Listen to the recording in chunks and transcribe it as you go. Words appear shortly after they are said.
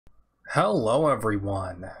Hello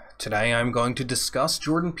everyone. Today I'm going to discuss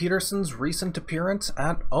Jordan Peterson's recent appearance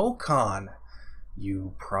at OCON.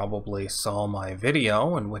 You probably saw my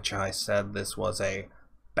video in which I said this was a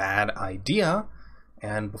bad idea,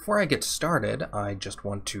 and before I get started, I just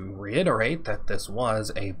want to reiterate that this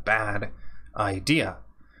was a bad idea.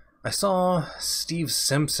 I saw Steve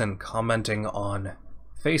Simpson commenting on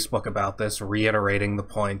Facebook about this, reiterating the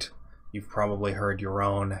point. You've probably heard your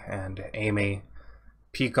own, and Amy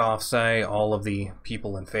Peikoff say, all of the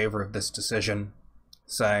people in favor of this decision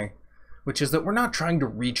say, which is that we're not trying to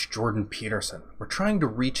reach Jordan Peterson. We're trying to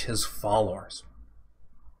reach his followers.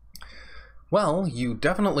 Well, you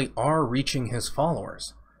definitely are reaching his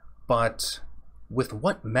followers, but with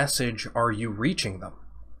what message are you reaching them?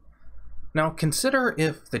 Now consider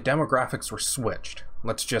if the demographics were switched.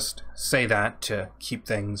 Let's just say that to keep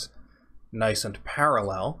things nice and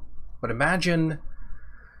parallel, but imagine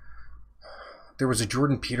there was a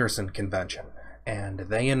Jordan Peterson convention, and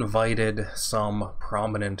they invited some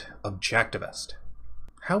prominent objectivist.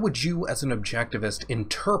 How would you, as an objectivist,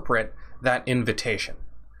 interpret that invitation?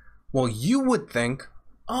 Well, you would think,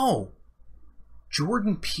 oh,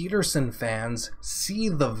 Jordan Peterson fans see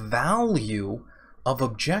the value of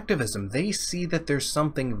objectivism. They see that there's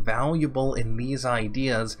something valuable in these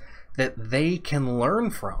ideas that they can learn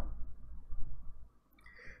from.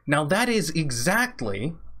 Now, that is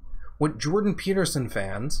exactly what Jordan Peterson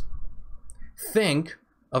fans think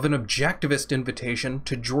of an objectivist invitation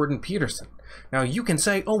to Jordan Peterson. Now, you can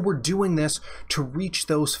say, oh, we're doing this to reach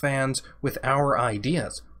those fans with our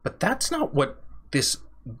ideas, but that's not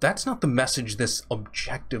the message this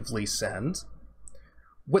objectively sends.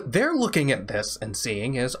 What they're looking at this and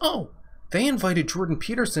seeing is, oh, they invited Jordan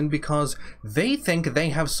Peterson because they think they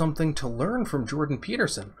have something to learn from Jordan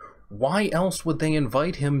Peterson. Why else would they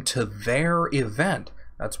invite him to their event?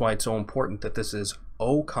 That's why it's so important that this is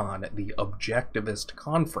OCON, the Objectivist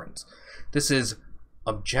Conference. This is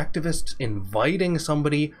objectivists inviting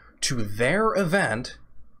somebody to their event.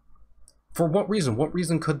 For what reason? What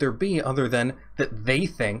reason could there be other than that they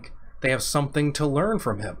think they have something to learn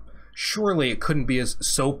from him? Surely it couldn't be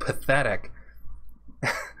so pathetic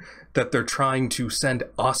that they're trying to send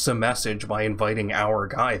us a message by inviting our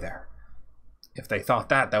guy there. If they thought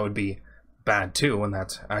that, that would be bad too, and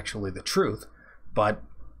that's actually the truth. But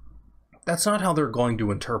that's not how they're going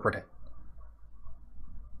to interpret it.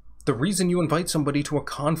 The reason you invite somebody to a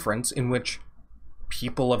conference in which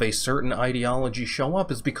people of a certain ideology show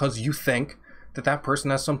up is because you think that that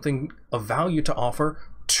person has something of value to offer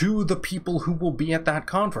to the people who will be at that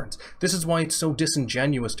conference. This is why it's so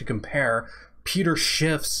disingenuous to compare Peter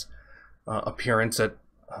Schiff's appearance at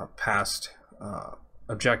past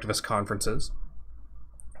objectivist conferences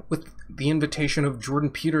with the invitation of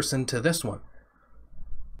Jordan Peterson to this one.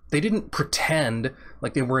 They didn't pretend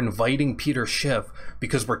like they were inviting Peter Schiff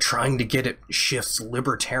because we're trying to get at Schiff's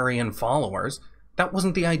libertarian followers. That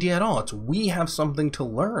wasn't the idea at all. It's we have something to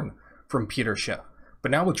learn from Peter Schiff.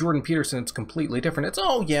 But now with Jordan Peterson, it's completely different. It's,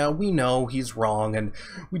 oh yeah, we know he's wrong and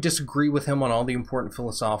we disagree with him on all the important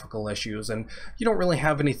philosophical issues, and you don't really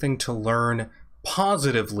have anything to learn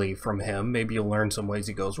positively from him. Maybe you'll learn some ways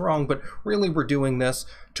he goes wrong, but really we're doing this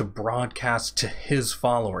to broadcast to his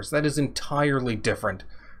followers. That is entirely different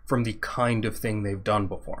from the kind of thing they've done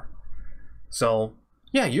before. So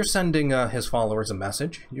yeah, you're sending his followers a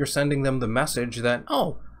message. You're sending them the message that,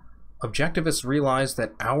 oh, objectivists realize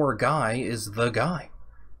that our guy is the guy.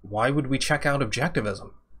 Why would we check out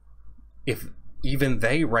objectivism if even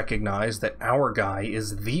they recognize that our guy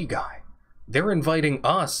is the guy? They're inviting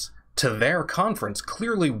us to their conference.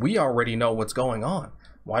 Clearly, we already know what's going on.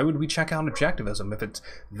 Why would we check out objectivism if it's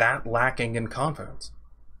that lacking in confidence?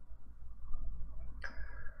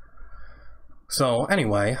 So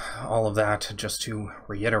anyway, all of that just to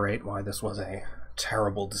reiterate why this was a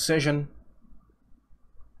terrible decision.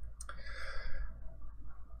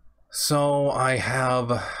 So I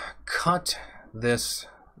have cut this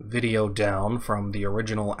video down from the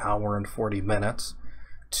original hour and 40 minutes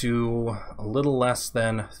to a little less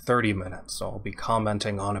than 30 minutes. So I'll be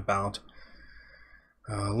commenting on about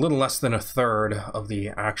a little less than a third of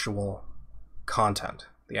the actual content,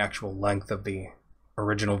 the actual length of the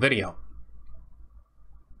original video.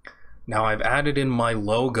 Now I've added in my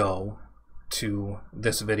logo to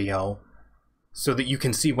this video so that you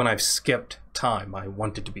can see when I've skipped time. I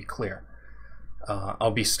want it to be clear.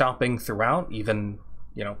 I'll be stopping throughout, even,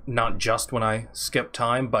 not just when I skip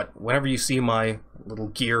time, but whenever you see my little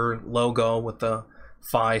gear logo with the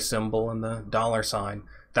phi symbol and the $sign,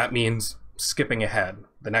 that means skipping ahead.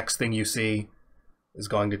 The next thing you see is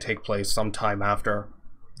going to take place sometime after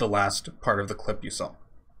the last part of the clip you saw.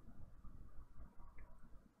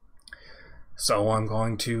 So I'm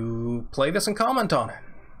going to play this and comment on it.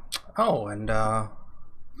 Oh, and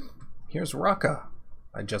here's Rucka.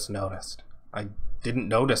 I just noticed. I didn't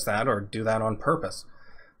notice that or do that on purpose.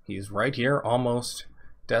 He's right here, almost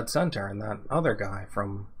dead center, and that other guy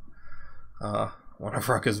from one of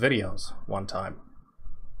Rucka's videos one time.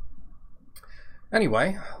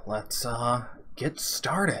 Anyway, let's get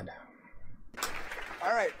started.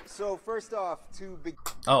 All right, so first off,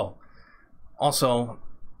 Oh, also,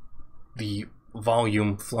 the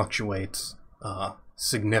volume fluctuates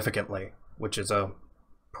significantly, which is a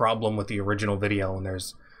problem with the original video, and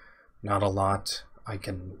there's not a lot I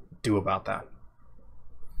can do about that.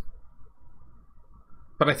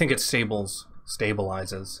 But I think it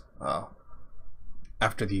stabilizes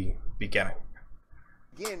after the beginning.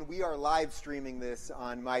 Again, we are live streaming this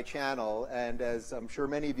on my channel, and as I'm sure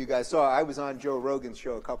many of you guys saw, I was on Joe Rogan's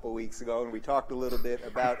show a couple weeks ago, and we talked a little bit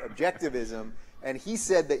about objectivism, and he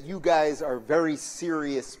said that you guys are very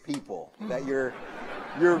serious people, that you're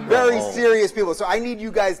very serious people. So I need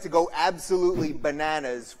you guys to go absolutely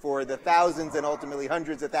bananas for the thousands and ultimately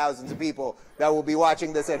hundreds of thousands of people that will be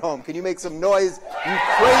watching this at home. Can you make some noise, you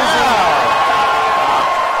crazy?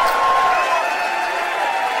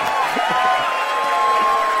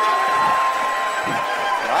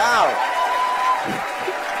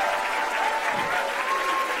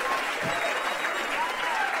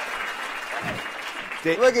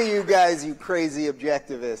 Look at you guys, you crazy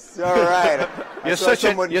objectivists. All right.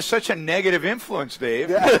 You're such a negative influence,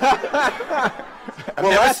 Dave.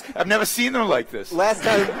 I've never seen them like this. Last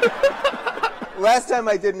time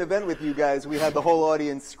I did an event with you guys, we had the whole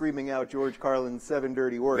audience screaming out George Carlin's 7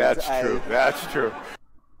 dirty words. That's true. That's true.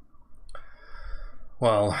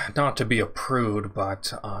 Well, not to be a prude,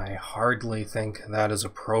 but I hardly think that is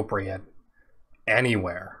appropriate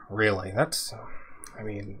anywhere, really. That's, I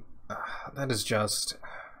mean, that is just,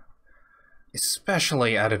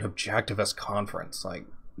 especially at an objectivist conference. Like,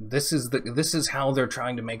 this is how they're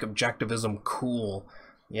trying to make objectivism cool.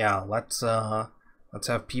 Yeah, let's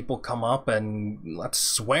have people come up and let's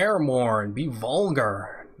swear more and be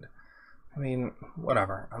vulgar. I mean,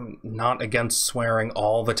 whatever. I'm not against swearing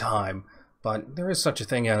all the time, but there is such a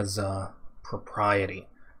thing as propriety.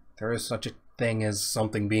 There is such a thing as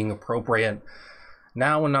something being appropriate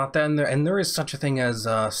now and not then, and there is such a thing as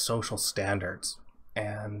social standards.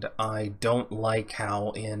 And I don't like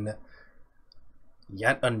how in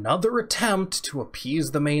yet another attempt to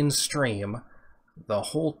appease the mainstream, the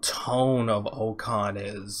whole tone of Ocon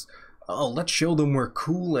is, oh, let's show them we're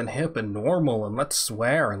cool and hip and normal, and let's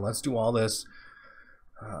swear, and let's do all this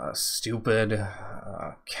stupid,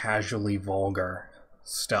 casually vulgar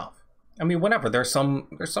stuff. I mean, whatever, there's some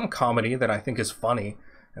comedy that I think is funny,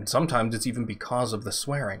 and sometimes it's even because of the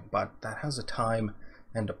swearing, but that has a time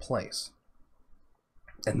and a place.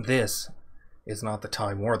 And this is not the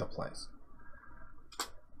time or the place.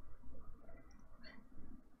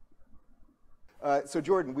 So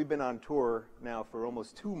Jordan, we've been on tour now for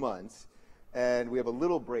almost 2 months, and we have a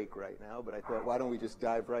little break right now, but I thought, why don't we just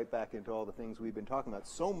dive right back into all the things we've been talking about.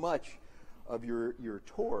 So much of your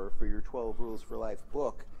tour for your 12 Rules for Life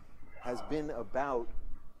book has been about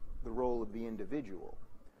the role of the individual.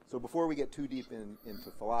 So before we get too deep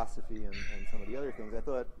into philosophy and some of the other things, I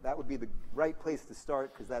thought that would be the right place to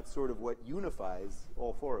start, because that's sort of what unifies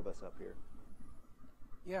all 4 of us up here.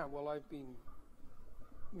 Yeah, well, I've been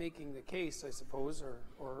making the case, I suppose,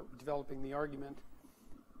 or developing the argument.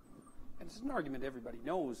 And it's an argument everybody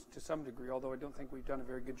knows to some degree, although I don't think we've done a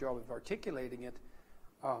very good job of articulating it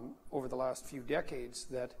over the last few decades,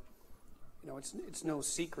 that, you know, it's no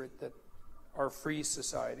secret that our free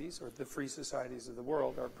societies, or the free societies of the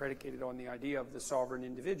world, are predicated on the idea of the sovereign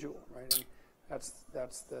individual, right? And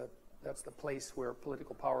that's the place where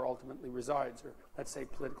political power ultimately resides, or let's say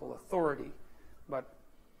political authority.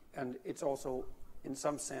 And it's also, in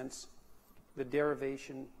some sense, the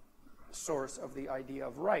derivation source of the idea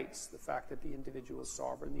of rights, the fact that the individual is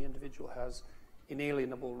sovereign, the individual has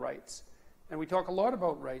inalienable rights. And we talk a lot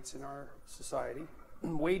about rights in our society,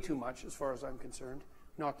 way too much as far as I'm concerned.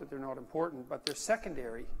 Not that they're not important, but they're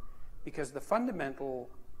secondary, because the fundamental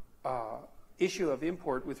issue of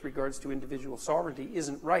import with regards to individual sovereignty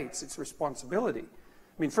isn't rights, it's responsibility.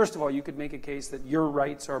 I mean, first of all, you could make a case that your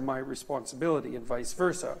rights are my responsibility and vice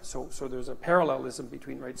versa. So there's a parallelism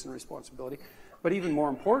between rights and responsibility. But even more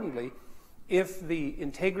importantly, if the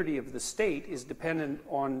integrity of the state is dependent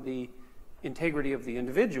on the integrity of the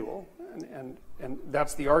individual, and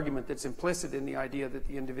that's the argument that's implicit in the idea that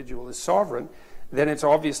the individual is sovereign, then it's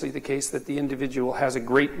obviously the case that the individual has a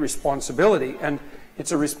great responsibility, and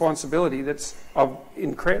it's a responsibility that's of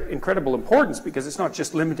incredible importance, because it's not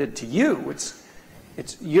just limited to you.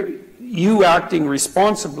 It's you acting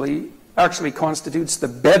responsibly actually constitutes the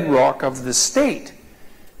bedrock of the state.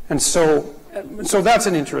 And so that's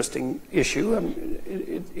an interesting issue.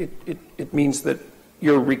 It means that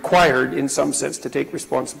you're required, in some sense, to take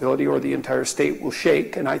responsibility or the entire state will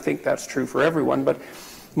shake, and I think that's true for everyone. But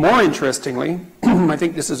more interestingly, I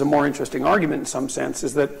think this is a more interesting argument in some sense,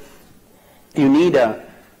 is that you need a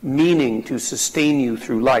meaning to sustain you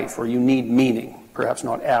through life, or you need meaning, perhaps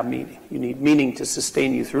not a meaning. You need meaning to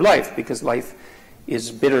sustain you through life, because life is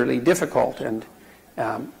bitterly difficult and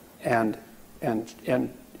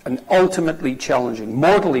ultimately challenging,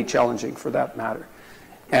 mortally challenging for that matter.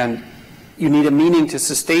 And you need a meaning to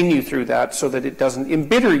sustain you through that so that it doesn't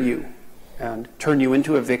embitter you and turn you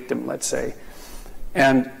into a victim, let's say.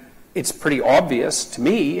 And it's pretty obvious to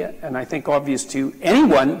me, and I think obvious to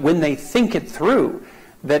anyone when they think it through,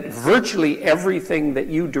 that virtually everything that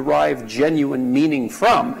you derive genuine meaning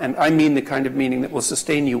from, and I mean the kind of meaning that will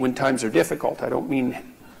sustain you when times are difficult. I don't mean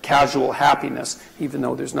casual happiness, even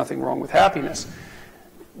though there's nothing wrong with happiness.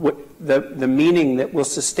 The meaning that will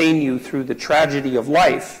sustain you through the tragedy of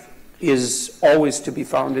life is always to be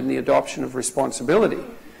found in the adoption of responsibility.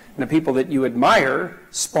 And the people that you admire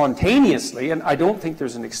spontaneously, and I don't think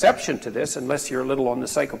there's an exception to this unless you're a little on the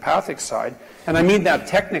psychopathic side, and I mean that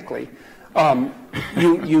technically,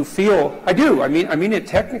 you feel, I do, I mean it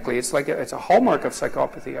technically, it's a hallmark of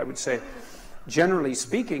psychopathy, I would say. Generally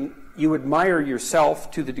speaking, you admire yourself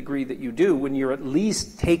to the degree that you do when you're at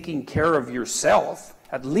least taking care of yourself,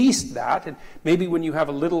 at least that, and maybe when you have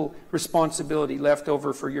a little responsibility left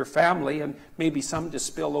over for your family and maybe some to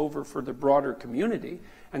spill over for the broader community.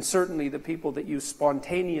 And certainly the people that you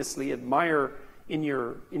spontaneously admire in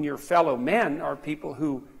your fellow men are people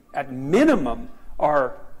who at minimum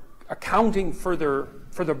are accounting for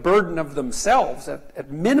the burden of themselves,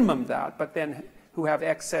 at minimum that, but then who have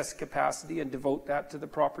excess capacity and devote that to the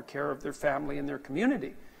proper care of their family and their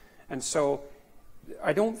community. And so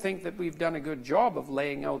I don't think that we've done a good job of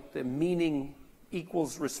laying out the meaning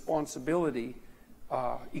equals responsibility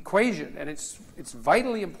equation, and it's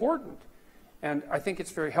vitally important. And I think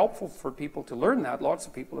it's very helpful for people to learn that. Lots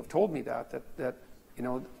of people have told me that you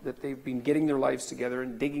know, that they've been getting their lives together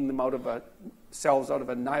and digging them out of themselves out of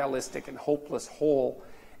a nihilistic and hopeless hole,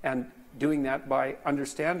 and doing that by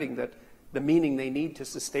understanding that the meaning they need to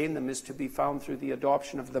sustain them is to be found through the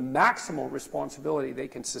adoption of the maximal responsibility they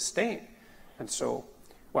can sustain. And so,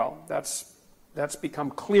 well, that's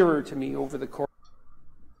become clearer to me over the course.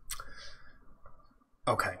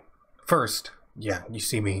 Okay. First, yeah, you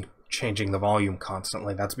see me changing the volume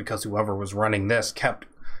constantly. That's because whoever was running this kept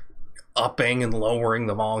upping and lowering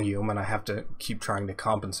the volume, and I have to keep trying to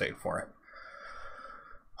compensate for it.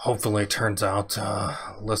 Hopefully it turns out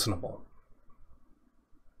listenable.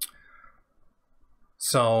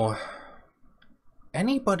 So,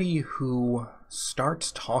 anybody who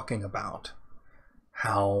starts talking about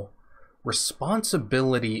how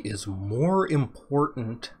responsibility is more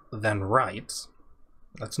important than rights,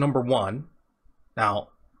 that's number one. Now,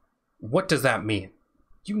 what does that mean?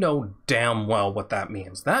 You know damn well what that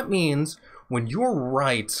means. That means when your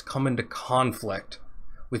rights come into conflict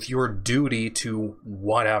with your duty to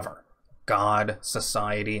whatever, God,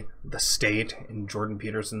 society, the state, in Jordan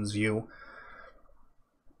Peterson's view,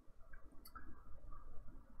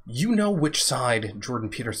 you know which side Jordan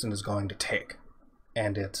Peterson is going to take.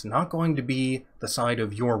 And it's not going to be the side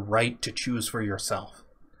of your right to choose for yourself.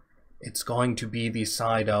 It's going to be the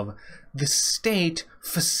side of the state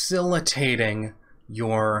facilitating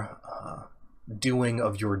your doing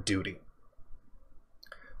of your duty.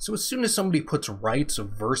 So as soon as somebody puts rights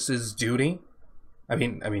versus duty, I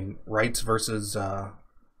mean rights versus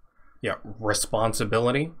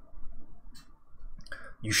responsibility,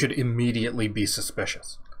 you should immediately be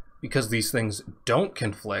suspicious, because these things don't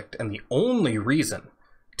conflict, and the only reason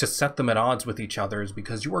to set them at odds with each other is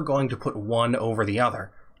because you are going to put one over the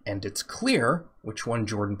other, and it's clear which one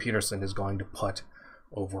Jordan Peterson is going to put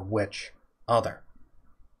over which other.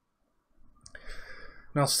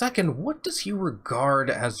 Now, second, what does he regard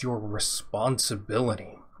as your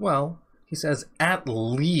responsibility? Well, he says, at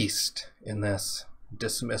least, in this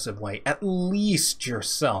dismissive way, at least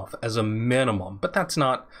yourself as a minimum. But that's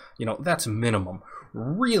not, that's minimum.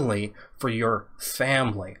 Really, for your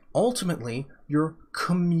family, ultimately, your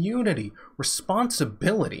community.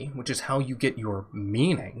 Responsibility, which is how you get your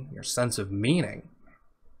meaning, your sense of meaning.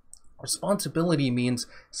 Responsibility means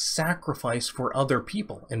sacrifice for other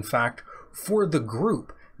people. In fact, for the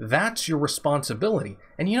group. That's your responsibility.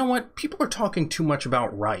 And you know what? People are talking too much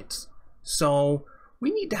about rights. So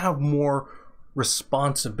we need to have more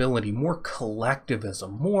responsibility, more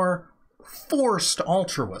collectivism, more forced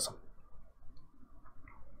altruism.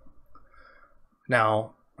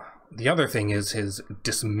 Now, the other thing is his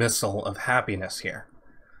dismissal of happiness here.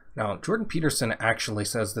 Now, Jordan Peterson actually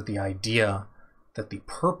says that the idea that the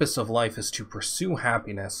purpose of life is to pursue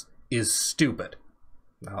happiness is stupid.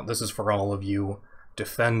 Now, this is for all of you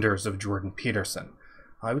defenders of Jordan Peterson.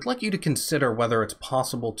 I would like you to consider whether it's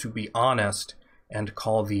possible to be honest and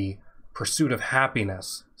call the pursuit of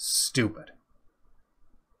happiness stupid.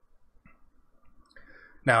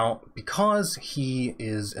 Now, because he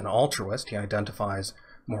is an altruist, he identifies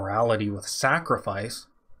morality with sacrifice.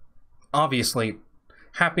 Obviously,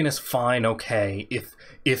 happiness, fine, okay,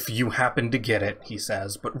 if you happen to get it, he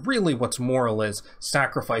says, but really what's moral is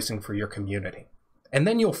sacrificing for your community. And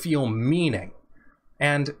then you'll feel meaning.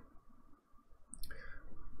 And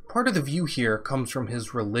part of the view here comes from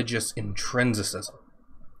his religious intrinsicism.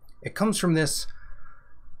 It comes from this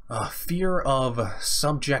fear of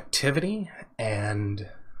subjectivity and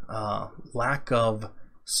lack of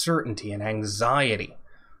certainty and anxiety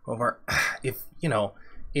over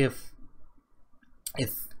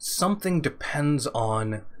if something depends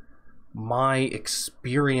on my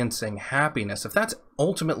experiencing happiness, if that's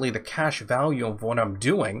ultimately the cash value of what I'm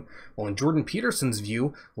doing, well, in Jordan Peterson's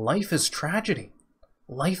view, life is tragedy.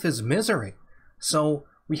 Life is misery. So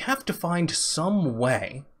we have to find some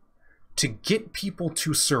way to get people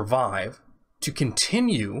to survive, to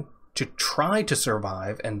continue to try to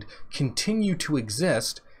survive and continue to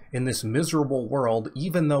exist in this miserable world,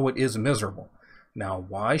 even though it is miserable. Now,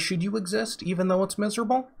 why should you exist even though it's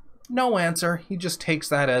miserable? No answer. He just takes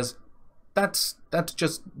that as that's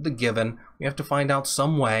just the given. We have to find out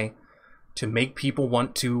some way to make people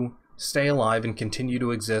want to stay alive and continue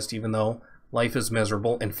to exist even though life is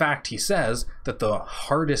miserable. In fact, he says that the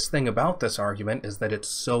hardest thing about this argument is that it's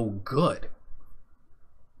so good.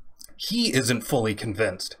 He isn't fully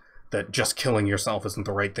convinced that just killing yourself isn't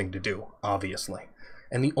the right thing to do, obviously.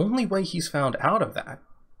 And the only way he's found out of that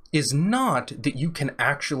is not that you can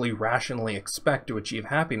actually rationally expect to achieve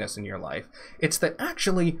happiness in your life. It's that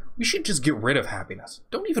actually we should just get rid of happiness.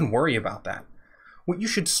 Don't even worry about that. What you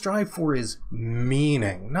should strive for is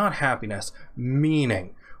meaning, not happiness,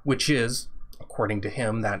 meaning, which is, according to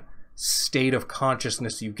him, that state of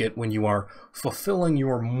consciousness you get when you are fulfilling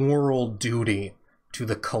your moral duty to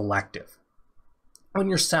the collective, when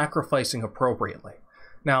you're sacrificing appropriately.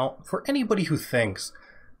 Now, for anybody who thinks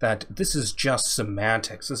that this is just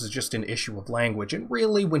semantics, this is just an issue of language, and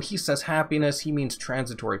really when he says happiness, he means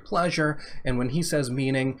transitory pleasure, and when he says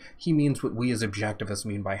meaning, he means what we as objectivists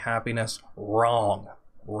mean by happiness. Wrong.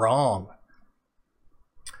 Wrong.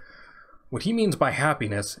 What he means by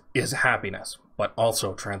happiness is happiness, but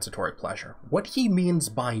also transitory pleasure. What he means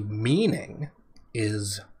by meaning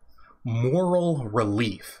is moral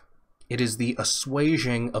relief. It is the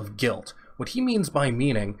assuaging of guilt. What he means by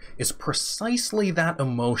meaning is precisely that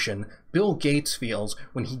emotion Bill Gates feels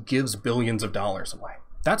when he gives billions of dollars away.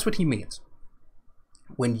 That's what he means.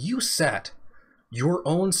 When you set your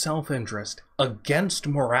own self-interest against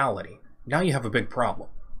morality, now you have a big problem.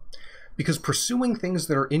 Because pursuing things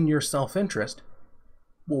that are in your self-interest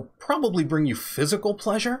will probably bring you physical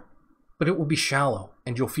pleasure, but it will be shallow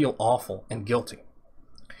and you'll feel awful and guilty.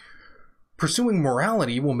 Pursuing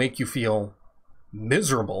morality will make you feel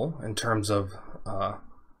miserable in terms of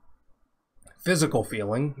physical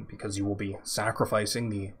feeling, because you will be sacrificing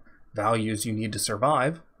the values you need to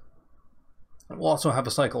survive. It will also have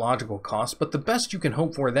a psychological cost, but the best you can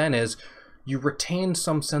hope for then is you retain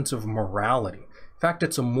some sense of morality. In fact,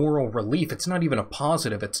 it's a moral relief. It's not even a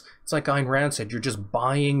positive. It's like Ayn Rand said, you're just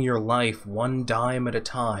buying your life one dime at a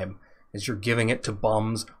time as you're giving it to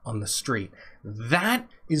bums on the street. That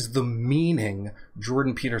is the meaning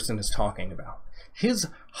Jordan Peterson is talking about. His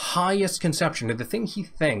highest conception, or the thing he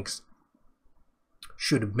thinks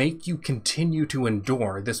should make you continue to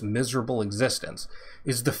endure this miserable existence,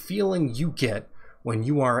 is the feeling you get when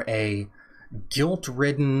you are a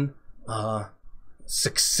guilt-ridden,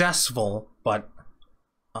 successful, but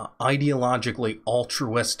ideologically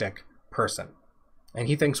altruistic person. And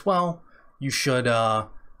he thinks, well, you should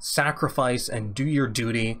sacrifice and do your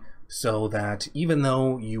duty so that even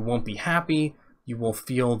though you won't be happy, you will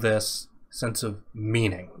feel this sense of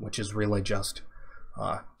meaning, which is really just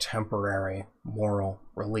temporary moral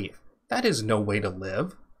relief. That is no way to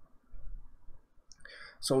live.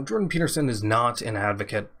 So Jordan Peterson is not an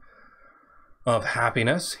advocate of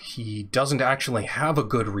happiness. He doesn't actually have a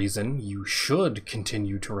good reason you should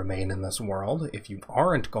continue to remain in this world if you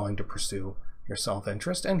aren't going to pursue your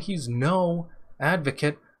self-interest, and he's no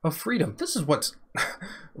advocate of freedom. This is what's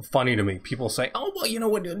funny to me. People say, oh, well, you know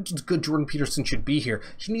what, it's good Jordan Peterson should be here.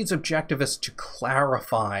 He needs objectivists to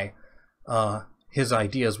clarify his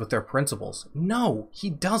ideas with their principles. No, he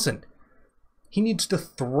doesn't. He needs to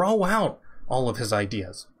throw out all of his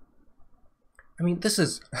ideas. I mean, this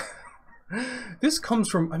is... this comes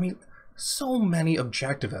from, I mean, so many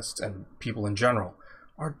objectivists and people in general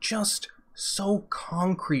are just so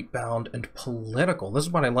concrete bound and political. This is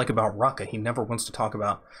what I like about Rucka. He never wants to talk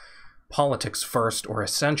about politics first or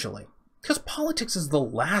essentially. Because politics is the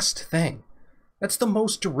last thing. That's the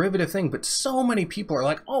most derivative thing. But so many people are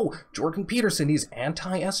like, oh, Jordan Peterson, he's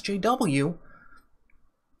anti-SJW.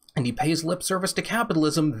 And he pays lip service to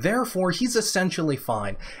capitalism, therefore he's essentially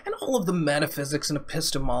fine. And all of the metaphysics and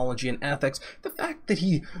epistemology and ethics, the fact that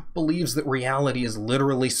he believes that reality is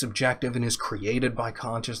literally subjective and is created by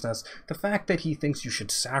consciousness, the fact that he thinks you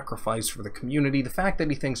should sacrifice for the community, the fact that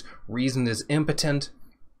he thinks reason is impotent,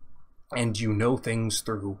 and you know things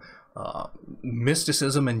through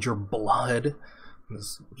mysticism and your blood,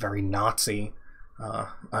 this very Nazi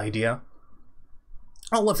idea.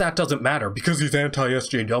 All of that doesn't matter because he's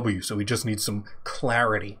anti-SJW, so he just needs some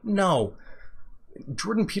clarity. No.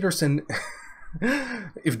 Jordan Peterson...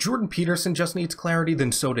 if Jordan Peterson just needs clarity,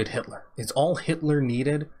 then so did Hitler. Is all Hitler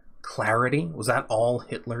needed clarity? Was that all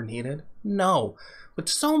Hitler needed? No. But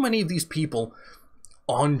so many of these people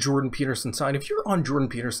on Jordan Peterson's side, if you're on Jordan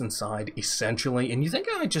Peterson's side, essentially, and you think,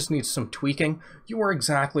 I just need some tweaking, you are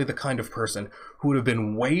exactly the kind of person who would have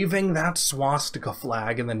been waving that swastika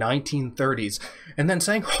flag in the 1930s and then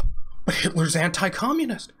saying, oh, but Hitler's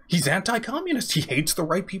anti-communist. He's anti-communist. He hates the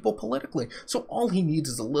right people politically. So all he needs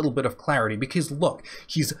is a little bit of clarity because, look,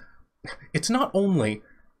 it's not only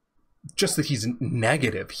just that he's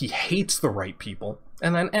negative, he hates the right people,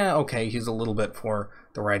 and then, okay, he's a little bit for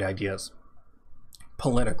the right ideas.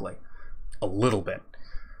 Politically, a little bit.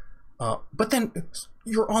 But then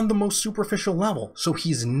you're on the most superficial level. So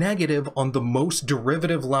he's negative on the most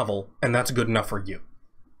derivative level, and that's good enough for you.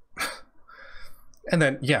 And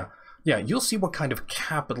then, yeah, you'll see what kind of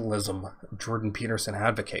capitalism Jordan Peterson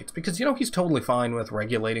advocates. Because, you know, he's totally fine with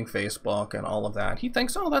regulating Facebook and all of that. He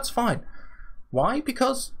thinks, oh, that's fine. Why?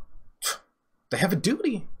 Because they have a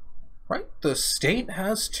duty. Right? The state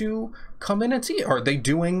has to come in and see. Are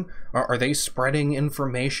they spreading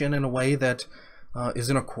information in a way that is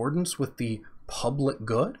in accordance with the public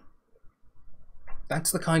good?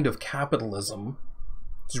 That's the kind of capitalism,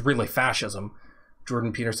 it's really fascism,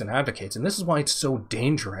 Jordan Peterson advocates. And this is why it's so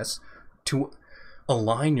dangerous to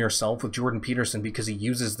align yourself with Jordan Peterson because he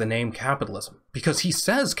uses the name capitalism. Because he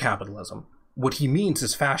says capitalism, what he means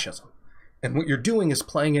is fascism. And what you're doing is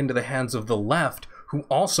playing into the hands of the left, who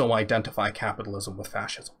also identify capitalism with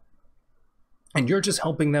fascism. And you're just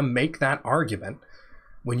helping them make that argument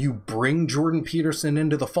when you bring Jordan Peterson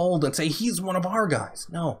into the fold and say, he's one of our guys.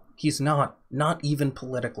 No, he's not. Not even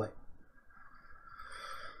politically.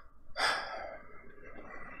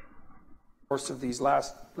 Course of these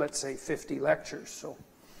last, let's say, 50 lectures. So,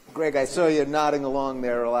 Greg, I saw you nodding along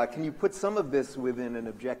there a lot. Can you put some of this within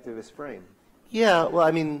an objectivist frame? Yeah, well,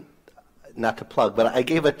 I mean, not to plug, but I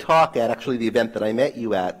gave a talk at actually the event that I met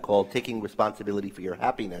you at called Taking Responsibility for Your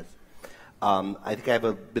Happiness. I think I have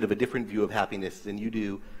a bit of a different view of happiness than you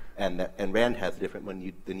do, and Rand has a different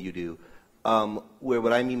one than you do, where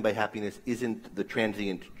what I mean by happiness isn't the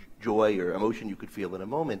transient joy or emotion you could feel in a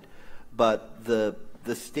moment, but the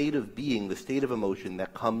state of being, the state of emotion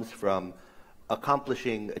that comes from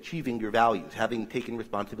achieving your values, having taken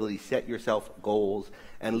responsibility, set yourself goals,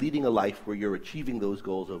 and leading a life where you're achieving those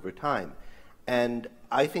goals over time. And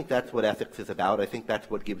I think that's what ethics is about. I think that's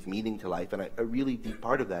what gives meaning to life, and a really deep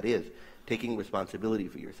part of that is taking responsibility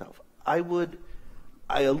for yourself. I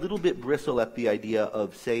a little bit bristle at the idea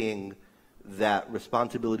of saying that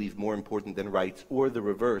responsibility is more important than rights, or the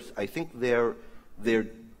reverse. I think they're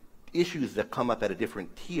issues that come up at a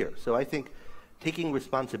different tier. So I think taking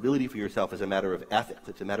responsibility for yourself is a matter of ethics.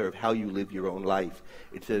 It's a matter of how you live your own life.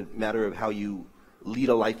 It's a matter of how you lead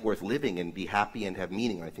a life worth living and be happy and have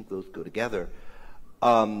meaning. I think those go together.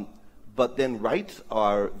 But then rights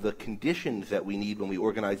are the conditions that we need when we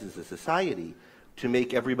organize as a society to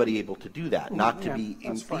make everybody able to do that, not to be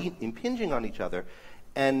impinging on each other.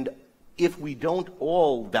 And if we don't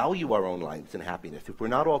all value our own lives and happiness, if we're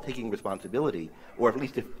not all taking responsibility, or at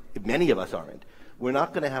least if many of us aren't, we're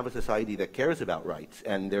not going to have a society that cares about rights,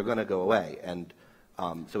 and they're going to go away. And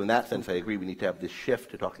so in that sense, I agree we need to have this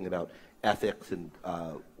shift to talking about ethics and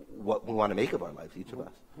what we want to make of our lives, each of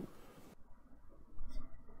us.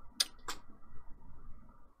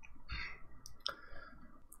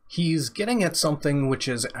 He's getting at something which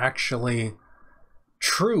is actually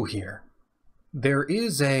true here. There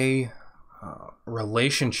is a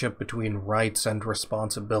relationship between rights and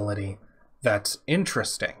responsibility that's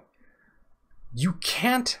interesting. You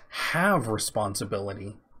can't have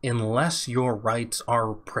responsibility unless your rights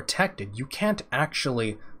are protected. You can't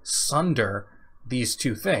actually sunder these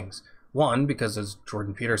two things. One, because as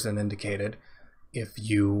Jordan Peterson indicated, if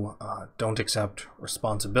you don't accept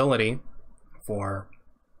responsibility for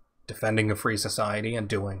defending a free society and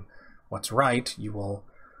doing what's right, you will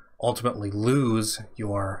ultimately lose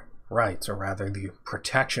your rights, or rather the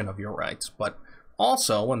protection of your rights. But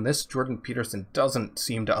also, and this Jordan Peterson doesn't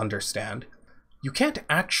seem to understand, you can't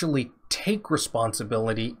actually take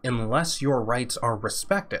responsibility unless your rights are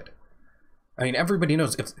respected. I mean, everybody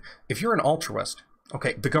knows if you're an altruist,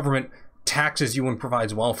 okay, the government taxes you and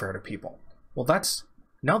provides welfare to people. Well,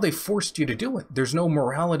 now they've forced you to do it. There's no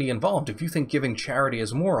morality involved. If you think giving charity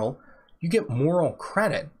is moral, you get moral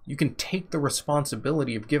credit. You can take the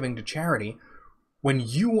responsibility of giving to charity when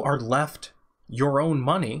you are left your own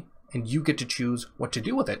money and you get to choose what to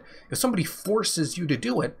do with it. If somebody forces you to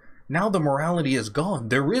do it, now the morality is gone.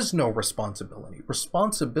 There is no responsibility.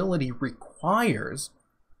 Responsibility requires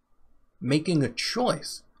making a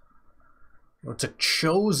choice. It's a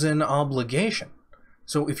chosen obligation.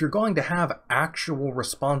 So if you're going to have actual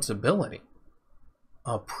responsibility,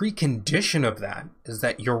 a precondition of that is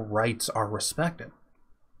that your rights are respected.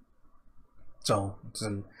 So it's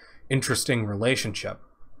an interesting relationship.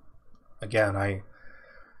 Again, I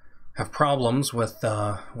have problems with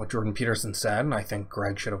what Jordan Peterson said, and I think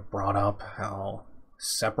Greg should have brought up how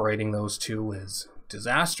separating those two is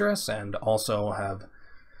disastrous, and also have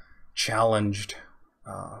challenged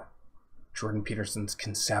Jordan Peterson's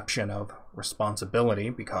conception of responsibility,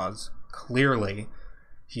 because clearly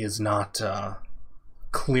he is not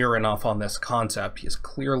clear enough on this concept. He is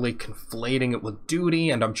clearly conflating it with duty,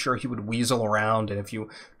 and I'm sure he would weasel around, and if you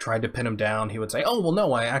tried to pin him down, he would say, oh, well,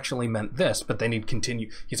 no, I actually meant this, but then he'd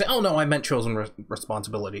continue. He'd say, oh, no, I meant chosen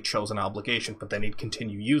responsibility, chosen obligation, but then he'd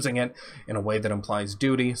continue using it in a way that implies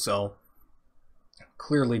duty. So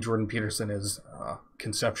clearly Jordan Peterson is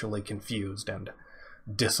conceptually confused, and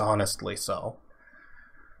dishonestly so.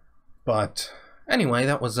 But anyway,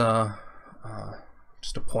 that was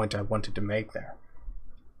just a point I wanted to make there.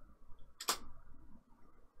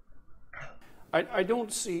 I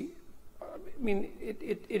don't see, I mean,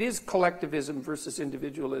 it is collectivism versus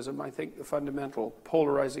individualism, I think, the fundamental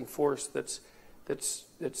polarizing force that's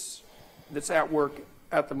at work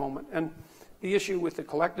at the moment. And the issue with the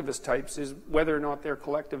collectivist types is whether or not they're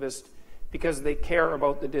collectivist because they care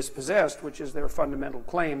about the dispossessed, which is their fundamental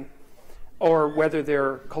claim, or whether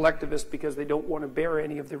they're collectivist because they don't want to bear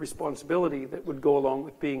any of the responsibility that would go along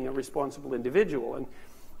with being a responsible individual. And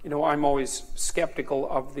you know, I'm always skeptical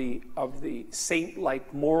of the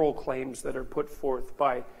saint-like moral claims that are put forth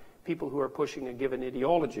by people who are pushing a given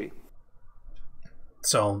ideology.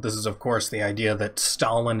 So this is, of course, the idea that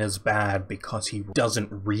Stalin is bad because he doesn't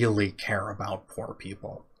really care about poor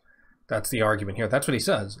people. That's the argument here. That's what he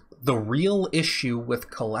says. The real issue with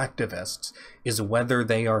collectivists is whether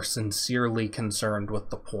they are sincerely concerned with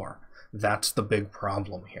the poor. That's the big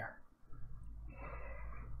problem here.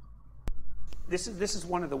 This is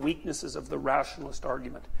one of the weaknesses of the rationalist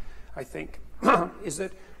argument, I think, is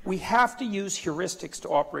that we have to use heuristics to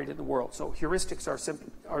operate in the world. So heuristics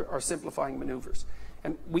are simplifying maneuvers.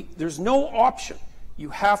 And there's no option.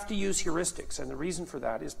 You have to use heuristics. And the reason for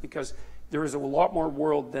that is because there is a lot more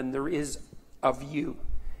world than there is of you.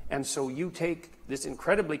 And so you take this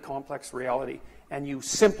incredibly complex reality and you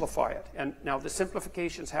simplify it. And now the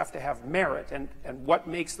simplifications have to have merit. And what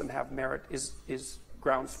makes them have merit is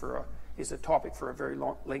grounds for is a topic for a very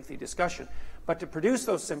lengthy discussion. But to produce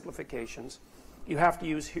those simplifications, you have to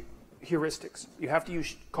use heuristics. You have to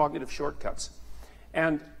use cognitive shortcuts.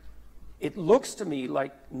 And it looks to me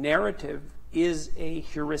like narrative is a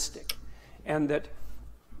heuristic, and that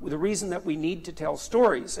the reason that we need to tell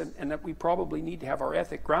stories, and that we probably need to have our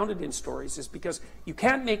ethic grounded in stories, is because you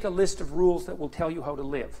can't make a list of rules that will tell you how to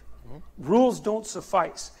live. Rules don't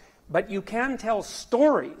suffice, but you can tell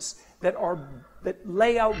stories that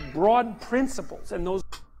lay out broad principles, and those.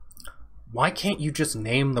 Why can't you just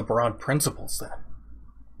name the broad principles then?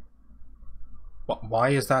 Why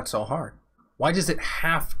is that so hard? Why does it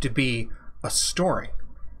have to be a story?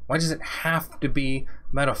 Why does it have to be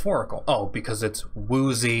metaphorical? Oh, because it's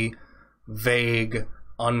woozy, vague,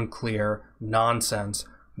 unclear, nonsense,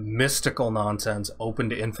 mystical nonsense, open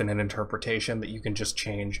to infinite interpretation that you can just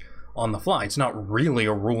change on the fly. It's not really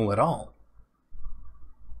a rule at all.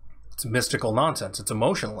 It's mystical nonsense. It's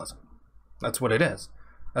emotionalism. That's what it is.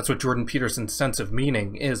 That's what Jordan Peterson's sense of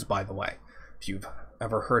meaning is, by the way. If you've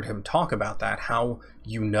ever heard him talk about that, how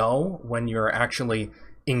you know when you're actually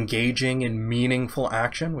engaging in meaningful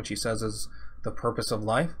action, which he says is the purpose of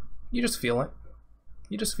life, you just feel it.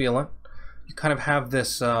 You just feel it. You kind of have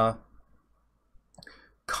this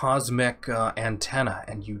cosmic antenna,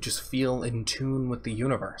 and you just feel in tune with the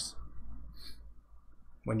universe.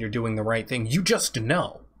 When you're doing the right thing, you just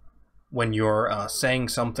know when you're saying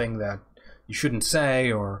something that you shouldn't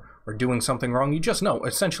say, or doing something wrong. You just know.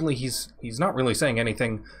 Essentially, he's not really saying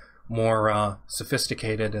anything more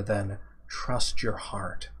sophisticated than trust your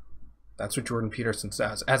heart. That's what Jordan Peterson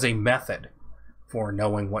says as a method for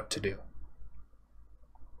knowing what to do.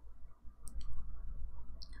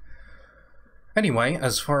 Anyway,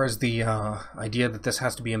 as far as the idea that this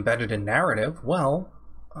has to be embedded in narrative, well,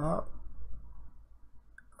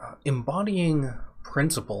 embodying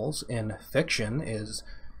principles in fiction is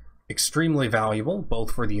extremely valuable,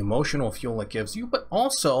 both for the emotional fuel it gives you, but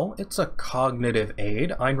also it's a cognitive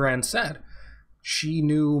aid. Ayn Rand said she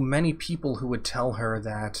knew many people who would tell her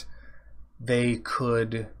that they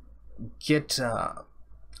could get a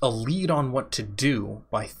lead on what to do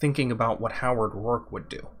by thinking about what Howard Rourke would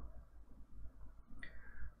do.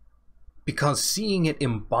 Because seeing it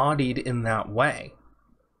embodied in that way,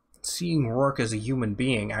 seeing Rourke as a human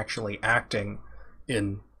being actually acting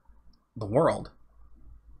in the world,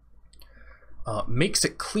 makes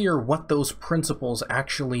it clear what those principles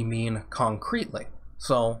actually mean concretely.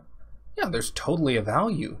 So, yeah, there's totally a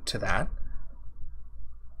value to that.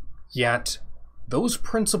 Yet, those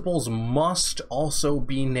principles must also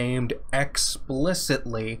be named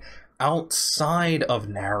explicitly outside of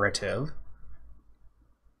narrative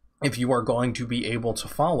if you are going to be able to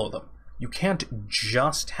follow them. You can't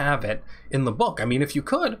just have it in the book. I mean, if you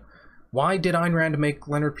could, why did Ayn Rand make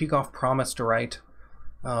Leonard Peikoff promise to write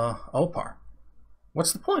Opar?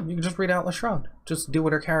 What's the point? You can just read Atlas Shrugged. Just do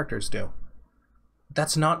what her characters do.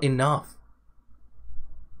 That's not enough.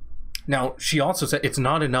 Now, she also said it's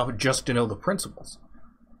not enough just to know the principles.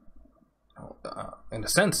 In a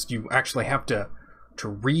sense, you actually have to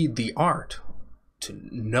read the art to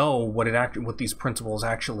know what these principles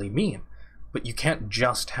actually mean. But you can't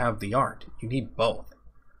just have the art. You need both.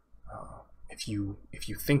 If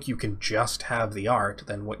you think you can just have the art,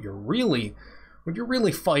 then what you're really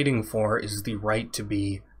fighting for is the right to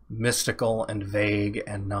be mystical and vague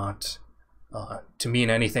and not to mean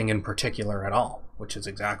anything in particular at all, which is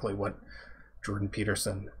exactly what Jordan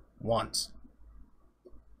Peterson wants.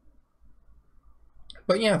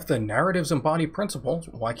 But yeah, if the narratives embody principles,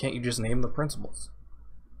 why can't you just name the principles?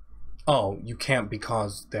 Oh, you can't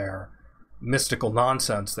because they're mystical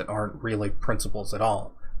nonsense that aren't really principles at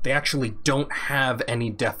all. They actually don't have any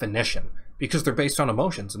definition because they're based on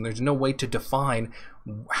emotions, and there's no way to define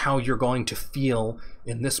how you're going to feel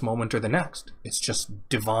in this moment or the next. It's just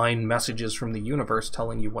divine messages from the universe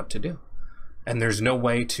telling you what to do. And there's no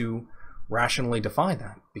way to rationally define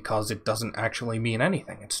that because it doesn't actually mean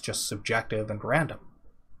anything. It's just subjective and random.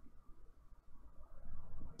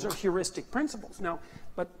 Those are heuristic principles. Now,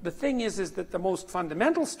 but the thing is that the most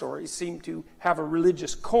fundamental stories seem to have a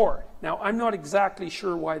religious core. Now, I'm not exactly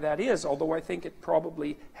sure why that is, although I think it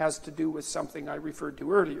probably has to do with something I referred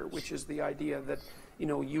to earlier, which is the idea that, you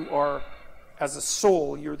know, you are, as a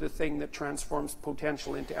soul, you're the thing that transforms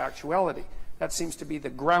potential into actuality. That seems to be the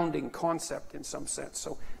grounding concept in some sense.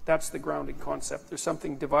 So that's the grounding concept. There's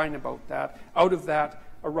something divine about that. Out of that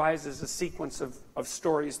arises a sequence of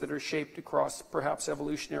stories that are shaped across perhaps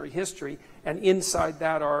evolutionary history, and inside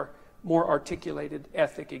that our more articulated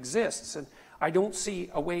ethic exists. And I don't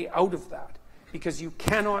see a way out of that, because you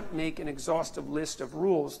cannot make an exhaustive list of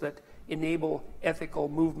rules that enable ethical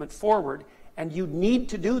movement forward, and you need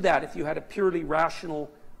to do that if you had a purely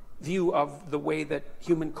rational view of the way that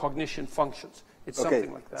human cognition functions. It's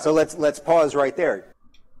something like that. So let's pause right there.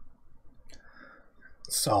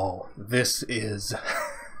 So this is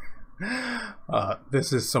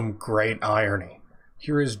this is some great irony.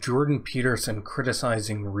 Here is Jordan Peterson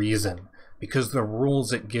criticizing reason because the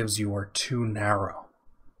rules it gives you are too narrow.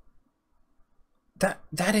 That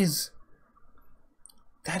is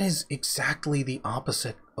exactly the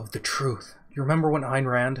opposite of the truth. You remember what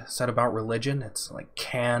Ayn Rand said about religion? It's like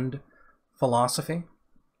canned philosophy.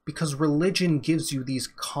 Because religion gives you these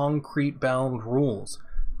concrete bound rules.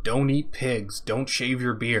 Don't eat pigs, don't shave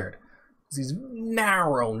your beard. These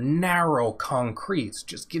narrow concretes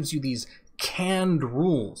just gives you these canned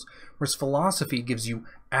rules. Whereas philosophy gives you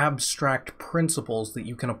abstract principles that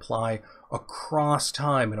you can apply across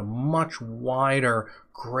time in a much wider,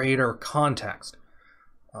 greater context.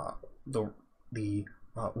 The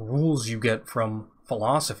rules you get from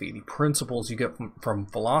philosophy, the principles you get from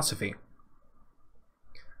philosophy,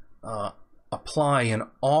 apply in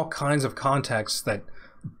all kinds of contexts that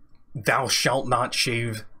thou shalt not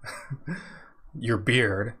shave your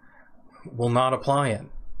beard will not apply in.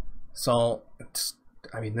 So,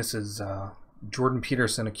 I mean, this is Jordan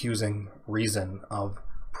Peterson accusing reason of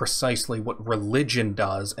precisely what religion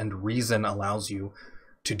does and reason allows you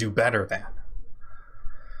to do better than.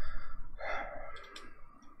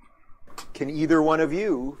 Can either one of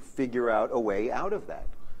you figure out a way out of that?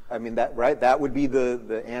 I mean, that would be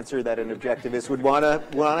the answer that an objectivist would want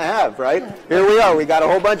to have, right? Here we are. We got a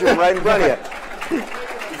whole bunch of them right in front of you.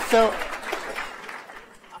 So,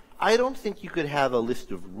 I don't think you could have a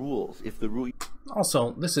list of rules if the rule.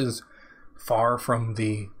 Also, this is far from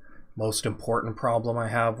the most important problem I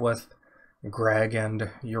have with Greg and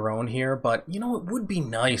your own here, but you know, it would be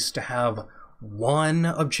nice to have one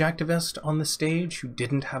objectivist on the stage who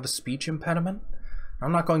didn't have a speech impediment.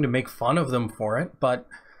 I'm not going to make fun of them for it, but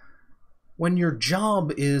when your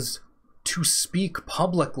job is to speak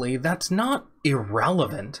publicly, that's not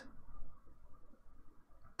irrelevant.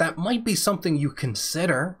 That might be something you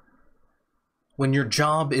consider. When your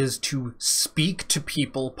job is to speak to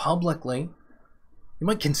people publicly, you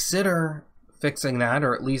might consider fixing that,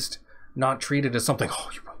 or at least not treat it as something, oh,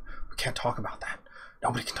 we can't talk about that.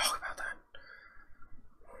 Nobody can talk about that.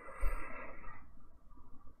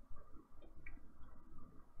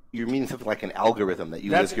 You mean something like an algorithm that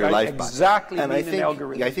you live your life by. Exactly. And an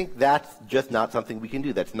algorithm. I think that's just not something we can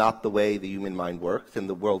do. That's not the way the human mind works, and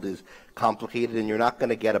the world is complicated, and you're not going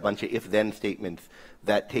to get a bunch of if-then statements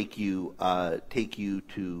that take you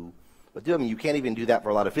to. But I mean, you can't even do that for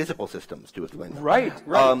a lot of physical systems to explain them. Right.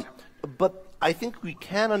 But I think we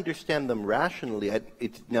can understand them rationally.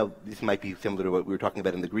 Now, this might be similar to what we were talking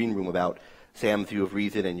about in the green room about Sam's view of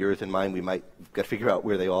reason and yours and mine. We might got to figure out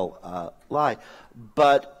where they all lie.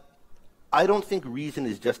 But I don't think reason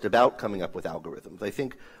is just about coming up with algorithms. I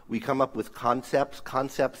think we come up with concepts.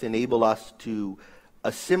 Concepts enable us to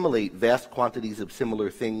assimilate vast quantities of similar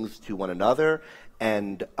things to one another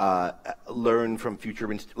and learn from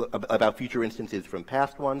about future instances from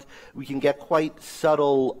past ones. We can get quite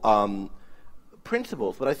subtle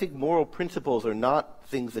principles, but I think moral principles are not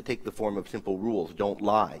things that take the form of simple rules. Don't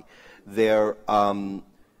lie. They're,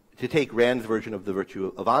 to take Rand's version of the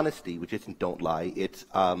virtue of honesty, which isn't don't lie,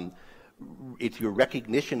 it's your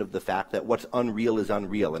recognition of the fact that what's unreal is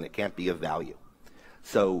unreal and it can't be of value.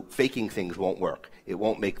 So faking things won't work. It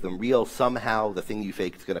won't make them real. Somehow the thing you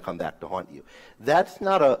fake is going to come back to haunt you. That's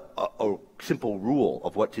not a simple rule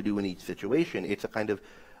of what to do in each situation. It's a kind of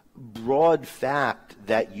broad fact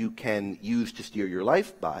that you can use to steer your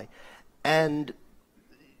life by. And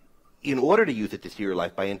in order to use it to steer your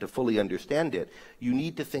life by and to fully understand it, you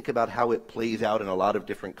need to think about how it plays out in a lot of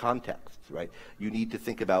different contexts, right? You need to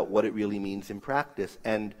think about what it really means in practice.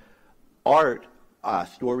 And art,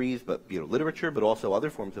 stories, but literature, but also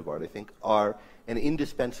other forms of art, I think, are an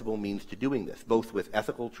indispensable means to doing this, both with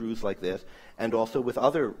ethical truths like this and also with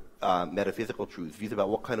other metaphysical truths, views about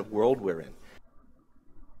what kind of world we're in.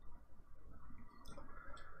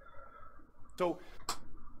 So,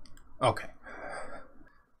 okay.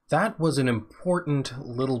 That was an important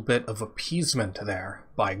little bit of appeasement there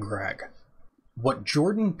by Greg. What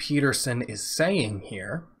Jordan Peterson is saying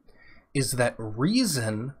here is that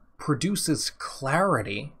reason produces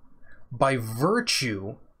clarity by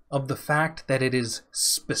virtue of the fact that it is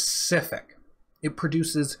specific. It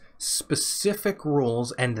produces specific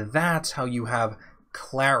rules, and that's how you have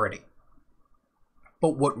clarity.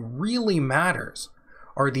 But what really matters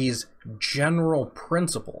are these general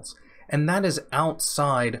principles, and that is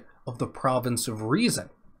outside of the province of reason.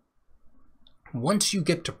 Once you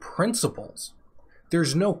get to principles,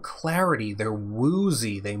 there's no clarity. They're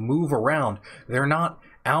woozy. They move around. They're not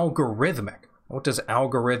algorithmic. What does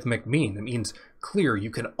algorithmic mean? It means clear.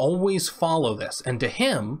 You can always follow this. And to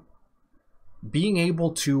him, being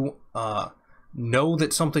able to know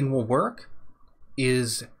that something will work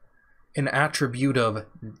is an attribute of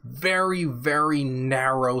very, very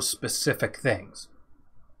narrow, specific things.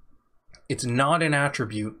 It's not an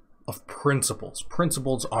attribute of principles.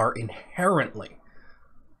 Principles are inherently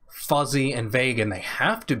fuzzy and vague, and they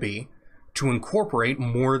have to be to incorporate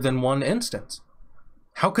more than one instance.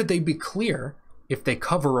 How could they be clear if they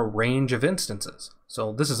cover a range of instances?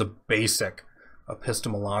 So this is a basic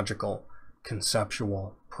epistemological,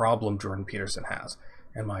 conceptual problem Jordan Peterson has.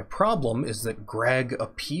 And my problem is that Greg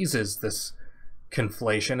appeases this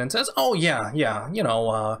conflation and says, oh yeah,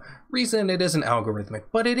 reason, it isn't algorithmic,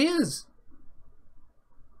 but it is.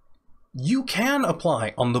 You can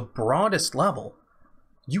apply on the broadest level.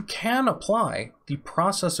 You can apply the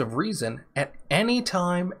process of reason at any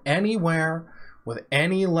time, anywhere, with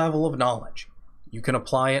any level of knowledge. You can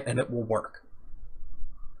apply it and it will work.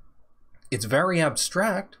 It's very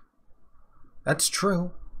abstract. That's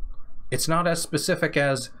true. It's not as specific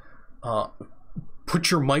as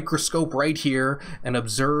put your microscope right here and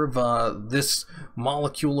observe this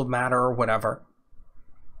molecule of matter or whatever.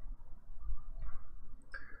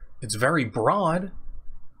 It's very broad,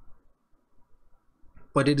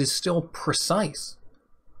 but it is still precise.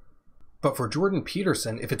 But for Jordan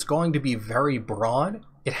Peterson, if it's going to be very broad,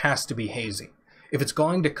 it has to be hazy. If it's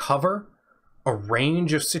going to cover a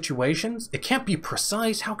range of situations, it can't be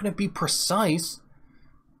precise. How can it be precise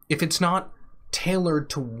if it's not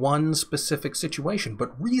tailored to one specific situation?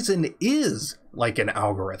 But reason is like an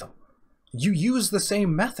algorithm. You use the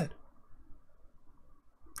same method,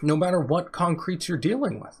 no matter what concretes you're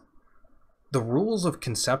dealing with. The rules of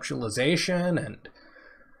conceptualization and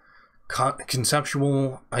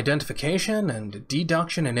conceptual identification and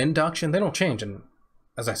deduction and induction, they don't change. And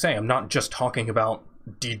as I say, I'm not just talking about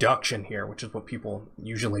deduction here, which is what people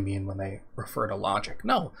usually mean when they refer to logic.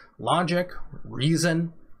 No, logic,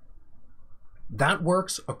 reason, that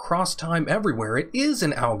works across time everywhere. It is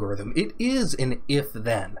an algorithm. It is an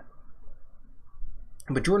if-then.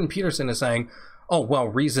 But Jordan Peterson is saying, oh, well,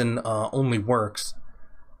 reason only works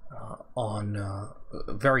on a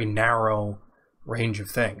very narrow range of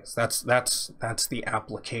things. That's the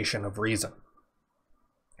application of reason.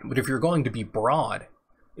 But if you're going to be broad,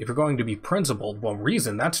 if you're going to be principled, well,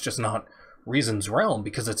 reason, that's just not reason's realm,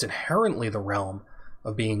 because it's inherently the realm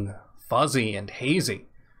of being fuzzy and hazy.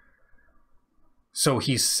 So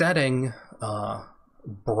he's setting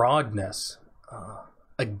broadness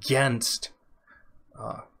against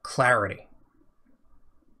clarity.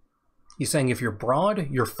 He's saying if you're broad,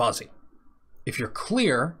 you're fuzzy. If you're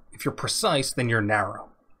clear, if you're precise, then you're narrow.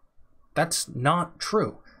 That's not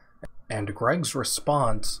true. And Greg's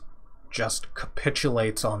response just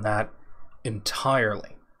capitulates on that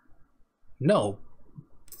entirely. No,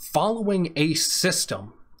 following a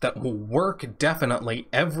system that will work definitely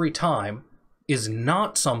every time is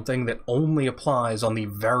not something that only applies on the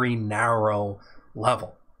very narrow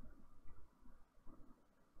level.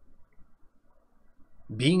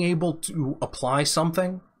 Being able to apply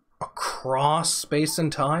something across space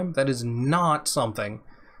and time, that is not something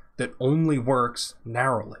that only works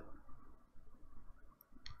narrowly.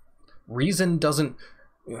 Reason doesn't,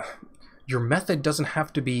 your method doesn't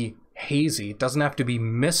have to be hazy, it doesn't have to be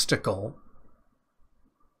mystical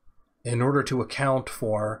in order to account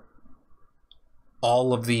for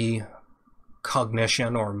all of the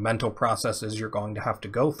cognition or mental processes you're going to have to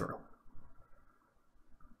go through.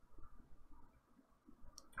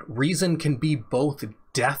 Reason can be both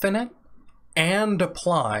definite and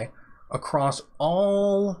apply across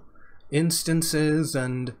all instances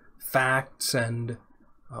and facts and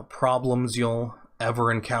problems you'll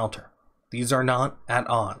ever encounter. These are not at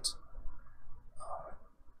odds.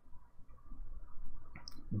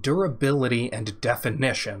 Durability and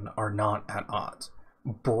definition are not at odds.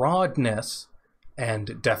 Broadness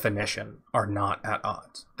and definition are not at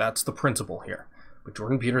odds. That's the principle here. But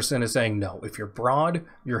Jordan Peterson is saying, no, if you're broad,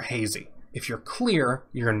 you're hazy. If you're clear,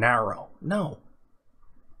 you're narrow. No.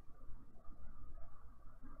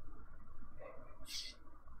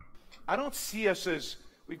 I don't see us as,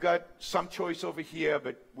 we've got some choice over here,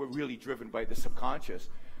 but we're really driven by the subconscious.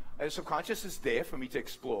 The subconscious is there for me to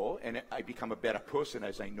explore, and I become a better person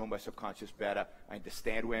as I know my subconscious better. I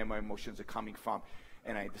understand where my emotions are coming from,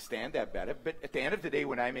 and I understand that better. But at the end of the day,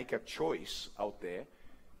 when I make a choice out there,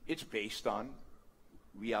 it's based on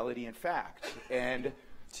reality and facts. And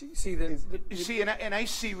and I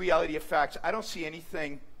see reality of facts. I don't see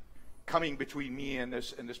anything coming between me and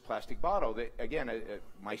this plastic bottle. Again,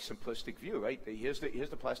 my simplistic view, right? Here's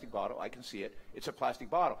the plastic bottle. I can see it. It's a plastic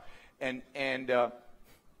bottle, and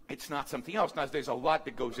it's not something else. Now, there's a lot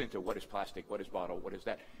that goes into what is plastic, what is bottle, what is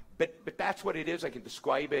that. But that's what it is. I can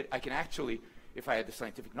describe it. I can actually, if I had the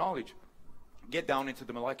scientific knowledge, get down into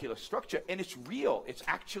the molecular structure, and it's real. It's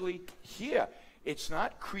actually here. It's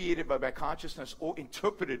not created by my consciousness or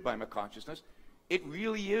interpreted by my consciousness. It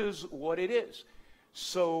really is what it is.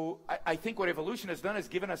 So I think what evolution has done is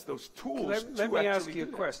given us those tools. Let me ask you a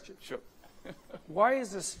question. Sure. Why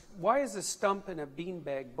is a stump and a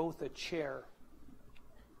beanbag both a chair?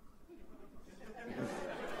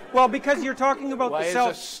 Well, because you're talking about Why the self.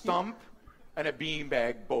 Why is a stump and a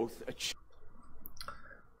beanbag both a chair?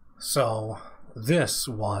 So this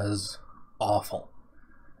was awful.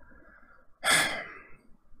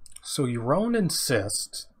 So Yaron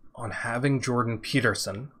insists on having Jordan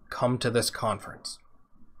Peterson come to this conference.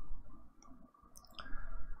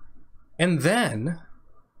 And then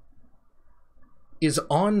is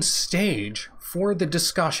on stage for the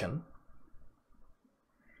discussion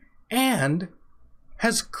and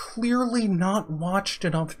has clearly not watched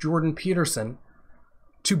enough Jordan Peterson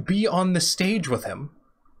to be on the stage with him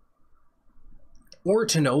or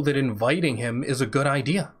to know that inviting him is a good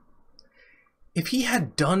idea. If he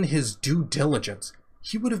had done his due diligence,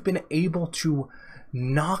 he would have been able to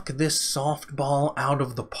knock this softball out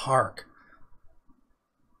of the park.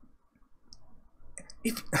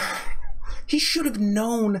 He should have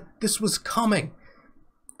known this was coming.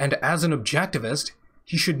 And as an objectivist,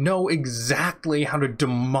 he should know exactly how to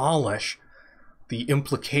demolish the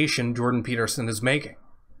implication Jordan Peterson is making.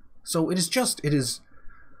 So it is,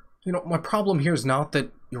 you know, my problem here is not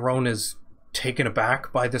that Yaron is taken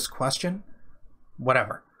aback by this question.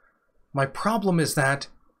 Whatever. My problem is that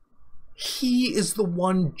he is the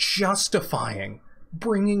one justifying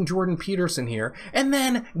bringing Jordan Peterson here and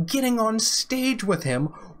then getting on stage with him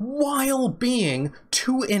while being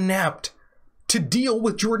too inept to deal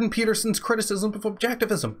with Jordan Peterson's criticism of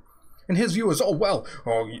objectivism. And his view is,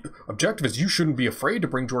 objectivists, you shouldn't be afraid to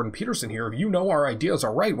bring Jordan Peterson here. If you know our ideas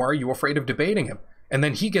are right, why are you afraid of debating him? And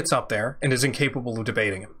then he gets up there and is incapable of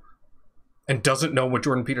debating him and doesn't know what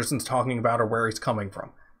Jordan Peterson's talking about or where he's coming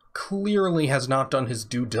from. Clearly has not done his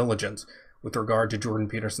due diligence with regard to Jordan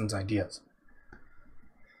Peterson's ideas.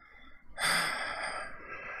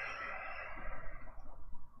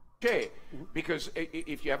 Chair, because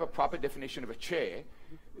if you have a proper definition of a chair,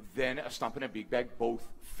 then a stump and a big bag both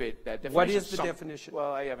fit that definition. What is the definition?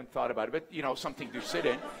 Well, I haven't thought about it, but you know, something to sit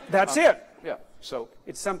in. That's it. Yeah. So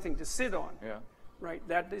It's something to sit on. yeah, Right.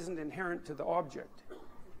 That isn't inherent to the object.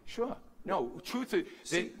 sure. No, truth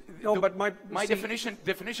is, but my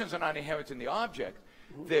definitions are not inherent in the object.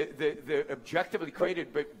 They're objectively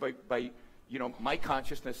created by you know, my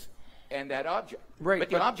consciousness and that object. Right. But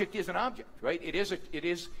the object is an object, right?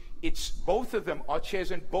 It's both of them are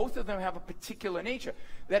chairs, and both of them have a particular nature.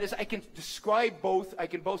 That is, I can describe both. I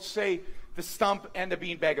can both say the stump and the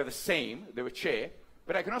beanbag are the same. They're a chair.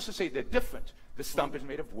 But I can also say they're different. The stump is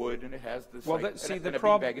made of wood, and it has this. Well, like, see, and the a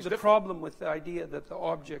beanbag is different. problem with the idea that the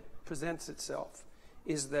object presents itself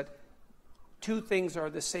is that two things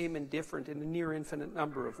are the same and different in a near infinite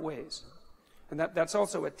number of ways. And that's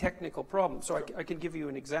also a technical problem. So I can give you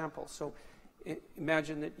an example. So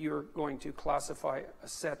imagine that you're going to classify a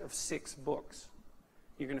set of 6 books.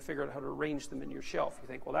 You're going to figure out how to arrange them in your shelf. You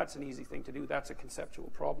think, well, that's an easy thing to do. That's a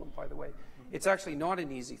conceptual problem, by the way. It's actually not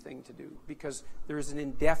an easy thing to do because there is an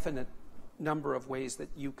indefinite number of ways that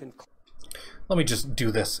you can. Let me just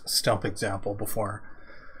do this stump example before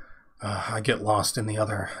I get lost in the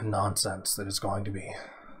other nonsense that is going to be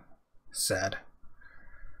said.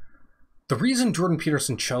 The reason Jordan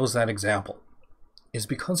Peterson chose that example is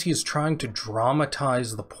because he is trying to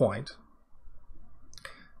dramatize the point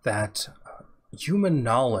that human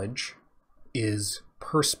knowledge is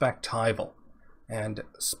perspectival, and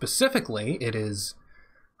specifically it is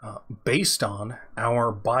based on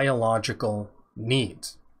our biological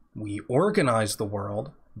needs. We organize the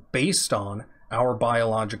world based on our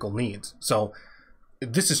biological needs. So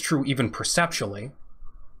this is true even perceptually,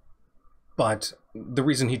 but the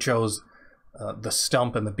reason he chose the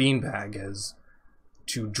stump and the beanbag is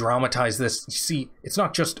to dramatize this. You see, it's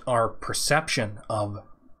not just our perception of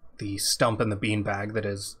the stump and the beanbag that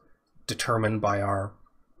is determined by our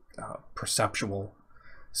perceptual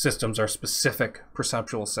systems, our specific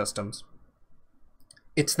perceptual systems.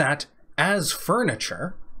 It's that as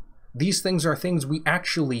furniture, these things are things we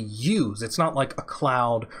actually use. It's not like a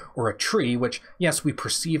cloud or a tree, which, yes, we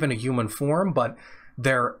perceive in a human form, but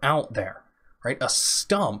they're out there, right? A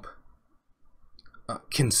stump,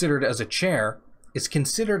 considered as a chair, is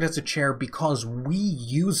considered as a chair because we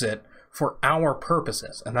use it for our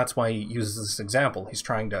purposes. And that's why he uses this example. He's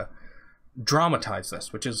trying to dramatize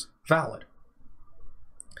this, which is valid.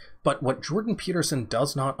 But what Jordan Peterson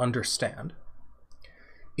does not understand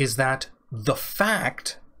is that the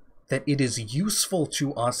fact that it is useful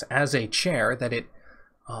to us as a chair, that it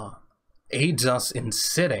aids us in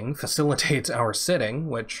sitting, facilitates our sitting,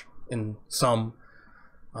 which in some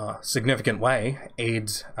significant way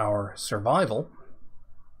aids our survival,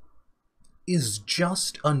 is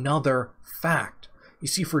just another fact. You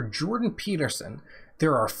see, for Jordan Peterson,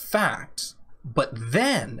 there are facts, but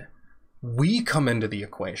then we come into the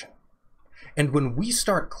equation. And when we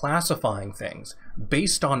start classifying things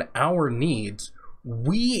based on our needs,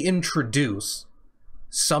 we introduce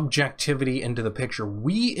subjectivity into the picture.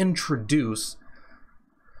 We impose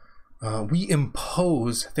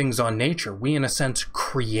things on nature. We, in a sense,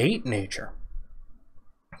 create nature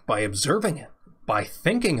by observing it, by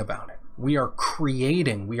thinking about it. We are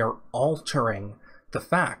creating, we are altering the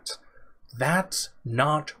facts. That's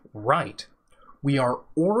not right. We are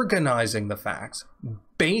organizing the facts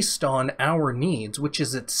based on our needs, which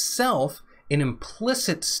is itself an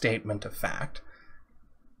implicit statement of fact.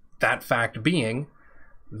 That fact being,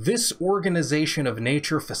 this organization of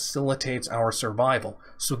nature facilitates our survival.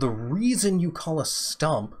 So the reason you call a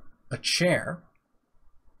stump a chair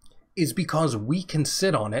is because we can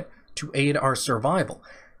sit on it to aid our survival.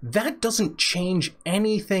 That doesn't change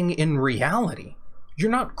anything in reality. You're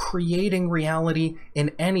not creating reality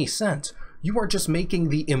in any sense. You are just making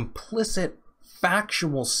the implicit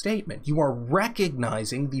factual statement. You are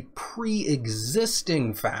recognizing the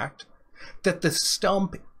pre-existing fact that the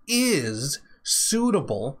stump is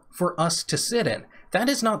suitable for us to sit in. That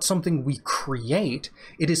is not something we create.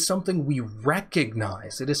 It is something we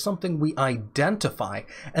recognize. It is something we identify.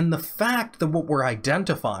 And the fact that what we're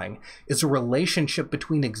identifying is a relationship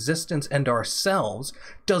between existence and ourselves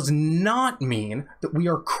does not mean that we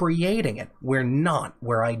are creating it. We're not.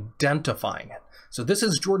 We're identifying it. So this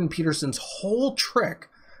is Jordan Peterson's whole trick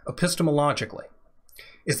epistemologically,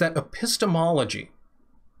 is that epistemology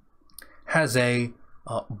has a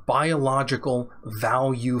biological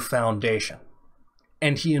value foundation.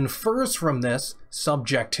 And he infers from this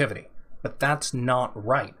subjectivity, but that's not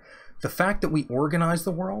right. The fact that we organize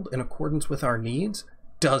the world in accordance with our needs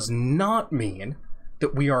does not mean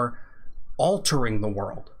that we are altering the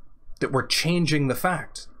world, that we're changing the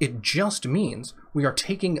facts. It just means we are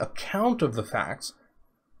taking account of the facts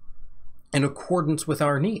in accordance with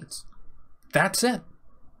our needs. That's it.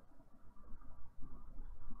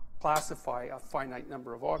 Classify a finite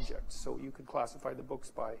number of objects. So you could classify the books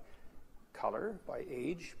by color, by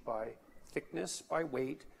age, by thickness, by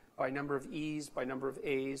weight, by number of E's, by number of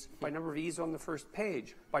A's, by number of E's on the first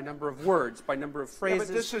page, by number of words, by number of phrases.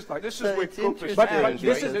 Yeah, but this is where purpose But matters,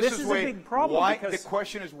 this right? is a big problem. Why, because the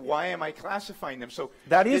question is, why am I classifying them? So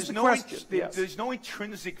that is there's the no question. Yes. There's no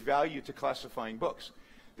intrinsic value to classifying books.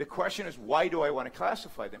 The question is, why do I want to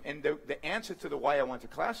classify them? And the answer to the why I want to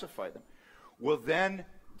classify them will then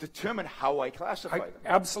determine how I classify them.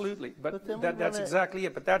 Absolutely, but that's exactly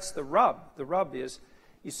it. But that's the rub. The rub is,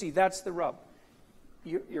 you see, that's the rub.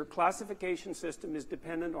 Your classification system is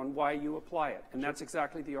dependent on why you apply it. And that's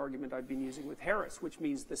exactly the argument I've been using with Harris, which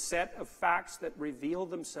means the set of facts that reveal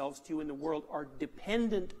themselves to you in the world are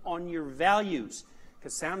dependent on your values.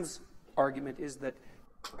 Because Sam's argument is that...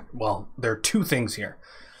 Well, there are two things here.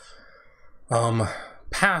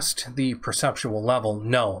 Past the perceptual level,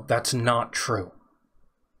 no, that's not true.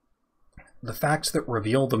 The facts that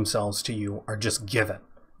reveal themselves to you are just given.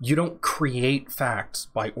 You don't create facts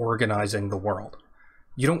by organizing the world.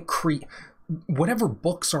 You don't create... Whatever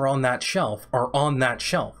books are on that shelf are on that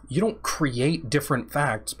shelf. You don't create different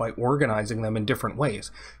facts by organizing them in different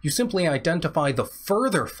ways. You simply identify the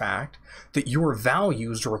further fact that your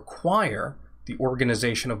values require the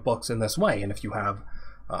organization of books in this way. And if you have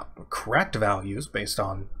correct values based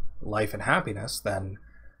on life and happiness, then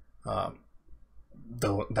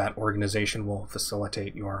that organization will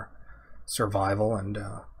facilitate your survival and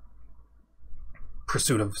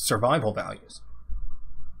pursuit of survival values.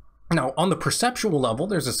 Now, on the perceptual level,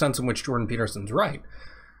 there's a sense in which Jordan Peterson's right.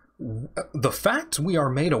 The facts we are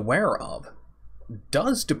made aware of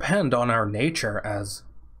does depend on our nature as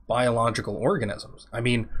biological organisms. I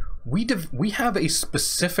mean, we have a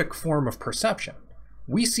specific form of perception.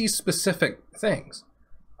 We see specific things.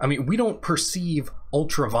 I mean, we don't perceive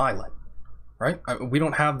ultraviolet, right? We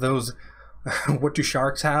don't have those... What do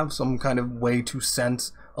sharks have? Some kind of way to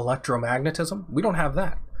sense electromagnetism? We don't have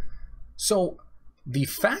that. So the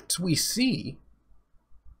facts we see,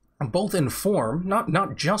 both in form,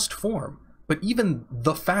 not just form, but even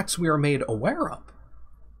the facts we are made aware of.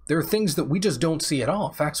 There are things that we just don't see at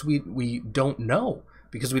all, facts we don't know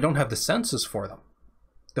because we don't have the senses for them.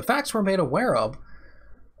 The facts we're made aware of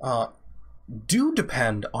do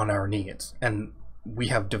depend on our needs, and we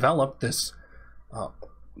have developed this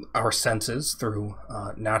our senses through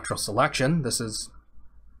natural selection. This is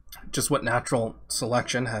just what natural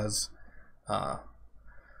selection has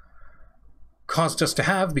caused us to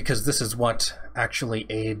have, because this is what actually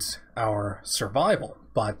aids our survival.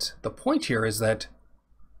 But the point here is that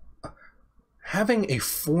having a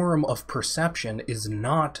form of perception is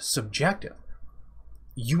not subjective.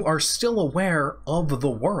 You are still aware of the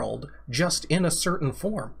world, just in a certain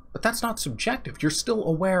form. But that's not subjective. You're still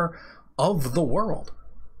aware of the world.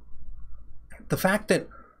 The fact that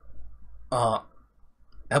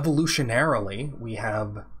evolutionarily we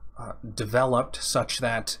have developed such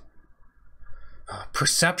that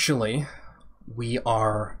perceptually we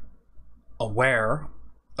are aware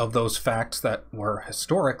of those facts that were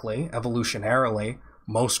historically, evolutionarily,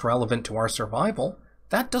 most relevant to our survival,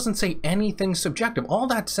 that doesn't say anything subjective. All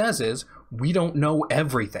that says is we don't know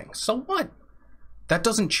everything. So what? That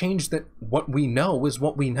doesn't change that what we know is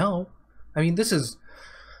what we know. I mean, this is...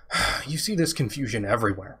 You see this confusion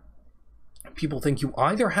everywhere. People think you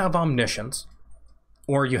either have omniscience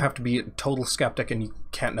or you have to be a total skeptic and you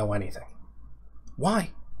can't know anything.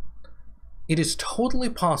 Why? it is totally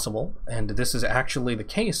possible, and this is actually the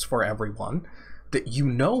case for everyone, that you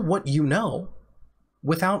know what you know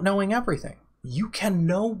without knowing everything. You can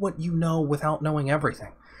know what you know without knowing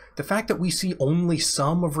everything. The fact that we see only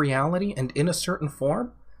some of reality and in a certain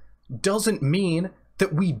form doesn't mean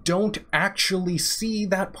that we don't actually see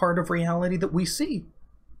that part of reality that we see.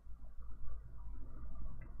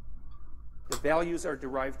 The values are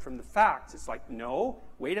derived from the facts. It's like, no,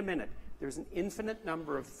 wait a minute. There's an infinite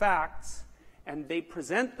number of facts, and they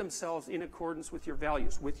present themselves in accordance with your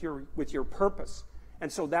values, with your purpose.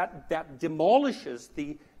 And so that demolishes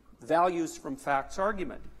the values from facts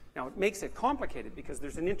argument. Now, it makes it complicated because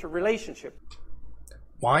there's an interrelationship.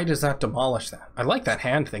 Why does that demolish that? I like that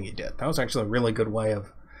hand thing he did. That was actually a really good way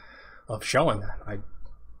of showing that. I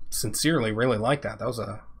sincerely really like that. That was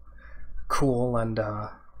a cool and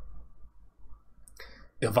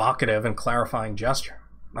evocative and clarifying gesture.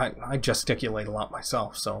 I gesticulate a lot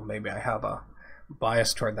myself, so maybe I have a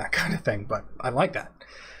bias toward that kind of thing, but I like that.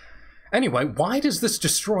 Anyway, why does this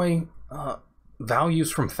destroy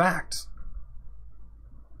values from facts?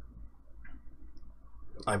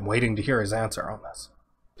 I'm waiting to hear his answer on this.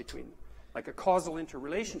 Between like a causal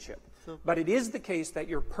interrelationship. But it is the case that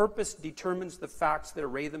your purpose determines the facts that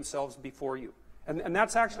array themselves before you. And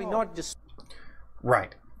that's actually not just...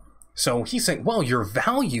 Right. So he's saying, well, your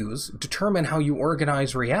values determine how you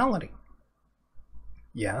organize reality.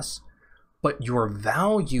 Yes, but your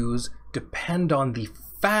values depend on the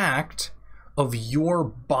fact of your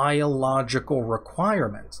biological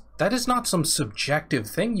requirements. That is not some subjective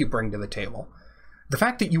thing you bring to the table. The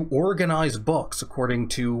fact that you organize books according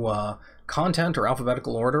to content or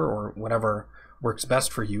alphabetical order or whatever works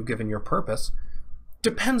best for you given your purpose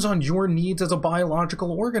depends on your needs as a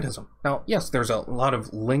biological organism. Now, yes, there's a lot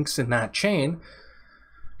of links in that chain.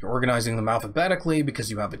 You're organizing them alphabetically because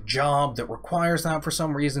you have a job that requires that for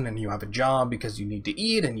some reason, and you have a job because you need to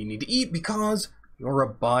eat, and you need to eat because you're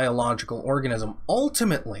a biological organism.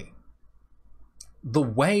 Ultimately, the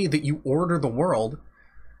way that you order the world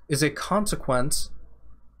is a consequence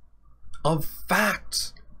of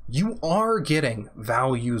facts. You are getting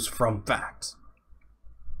values from facts.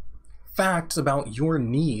 Facts about your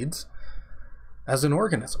needs as an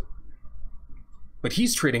organism. But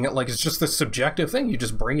he's treating it like it's just this subjective thing. You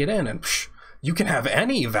just bring it in and you can have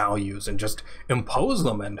any values and just impose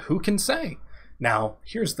them, and who can say? Now,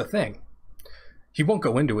 here's the thing. He won't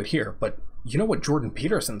go into it here, but you know what Jordan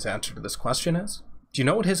Peterson's answer to this question is? Do you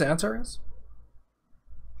know what his answer is?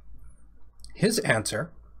 His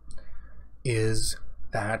answer is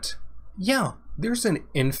that, yeah, there's an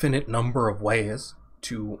infinite number of ways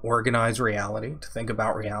to organize reality, to think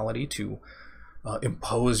about reality, to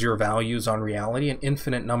impose your values on reality, an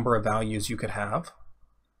infinite number of values you could have.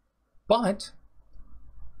 But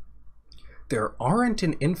there aren't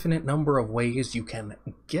an infinite number of ways you can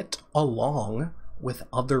get along with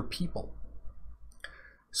other people.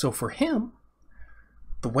 So for him,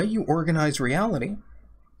 the way you organize reality,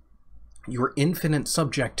 your infinite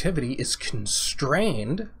subjectivity is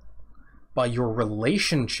constrained by your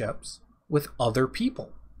relationships with other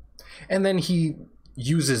people. And then he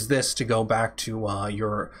uses this to go back to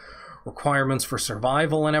your requirements for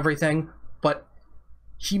survival and everything, but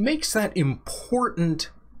he makes that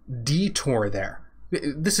important detour there.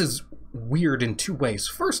 This is weird in two ways.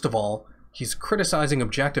 First of all, he's criticizing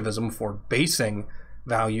objectivism for basing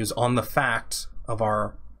values on the facts of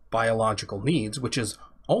our biological needs, which is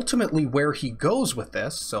ultimately where he goes with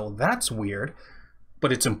this, so that's weird,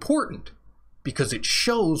 but it's important because it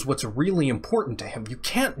shows what's really important to him. You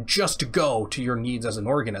can't just go to your needs as an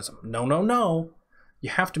organism. No, no, no.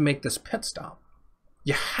 You have to make this pit stop.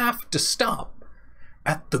 You have to stop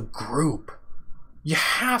at the group. You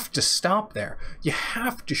have to stop there. You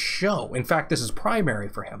have to show. In fact, this is primary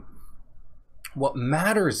for him. What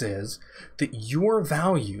matters is that your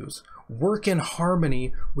values work in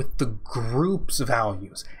harmony with the group's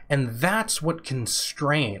values, and that's what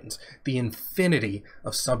constrains the infinity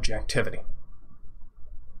of subjectivity.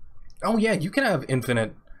 Oh yeah, you can have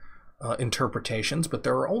infinite interpretations, but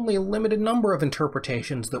there are only a limited number of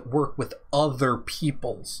interpretations that work with other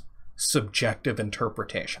people's subjective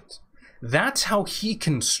interpretations. That's how he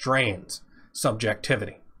constrains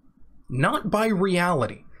subjectivity. Not by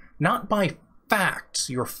reality, not by facts,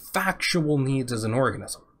 your factual needs as an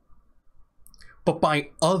organism, but by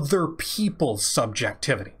other people's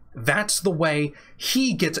subjectivity. That's the way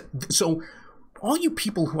he gets it. So all you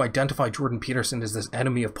people who identify Jordan Peterson as this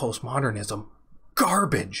enemy of postmodernism,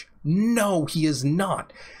 garbage. No, he is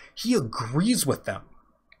not. He agrees with them.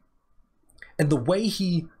 And the way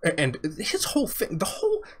he, and his whole thing,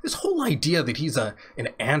 this whole idea that he's an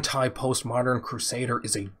anti-postmodern crusader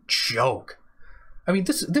is a joke. I mean,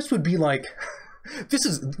 this would be like,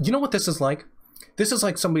 you know what this is like? This is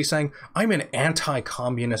like somebody saying, I'm an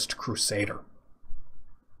anti-communist crusader.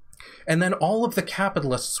 And then all of the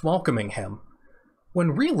capitalists welcoming him,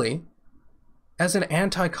 when really, as an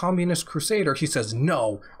anti-communist crusader, he says,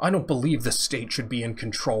 no, I don't believe the state should be in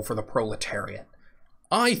control for the proletariat.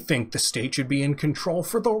 I think the state should be in control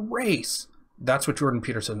for the race. That's what Jordan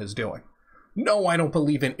Peterson is doing. No, I don't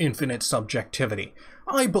believe in infinite subjectivity.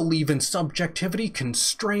 I believe in subjectivity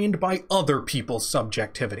constrained by other people's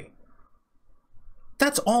subjectivity.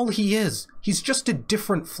 That's all he is. He's just a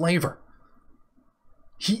different flavor.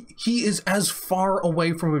 He is as far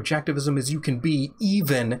away from objectivism as you can be,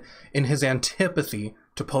 even in his antipathy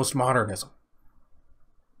to postmodernism.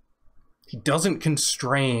 He doesn't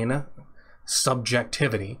constrain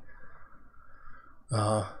subjectivity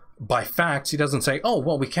by facts. He doesn't say, oh,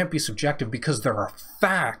 well, we can't be subjective because there are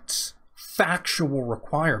facts, factual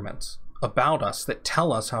requirements about us that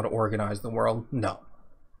tell us how to organize the world. No.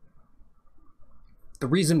 The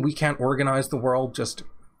reason we can't organize the world just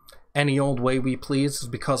any old way we please is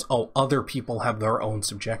because, oh, other people have their own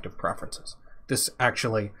subjective preferences. This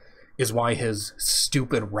actually is why his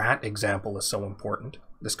stupid rat example is so important.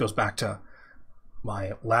 This goes back to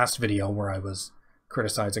my last video where I was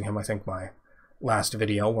criticizing him. I think my last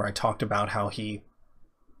video where I talked about how he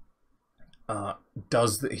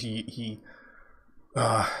elides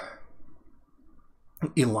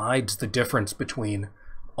the difference between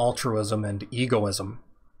altruism and egoism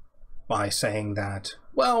by saying that,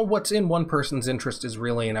 well, what's in one person's interest is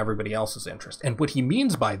really in everybody else's interest. And what he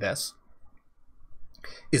means by this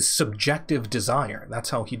is subjective desire. That's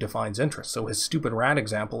how he defines interest. So his stupid rat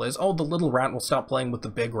example is, oh, the little rat will stop playing with the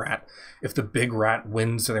big rat if the big rat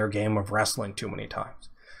wins their game of wrestling too many times.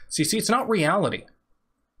 So you see, it's not reality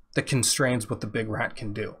that constrains what the big rat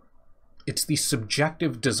can do. It's the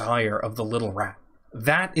subjective desire of the little rat.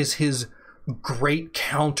 That is his great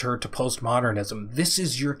counter to postmodernism. This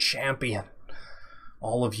is your champion,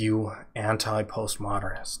 all of you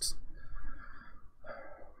anti-postmodernists.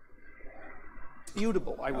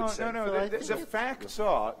 Mutable, I would say. No, the facts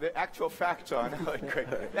are, the actual facts are,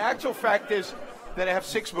 the actual fact is that I have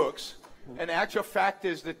 6 books, and the actual fact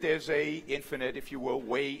is that there's a infinite, if you will,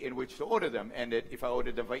 way in which to order them, and that if I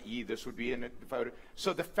ordered them by E, this would be in it.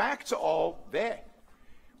 So the facts are all there.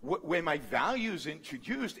 Where my value is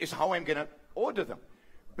introduced is how I'm going to order them.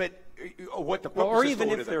 But what the purpose or is even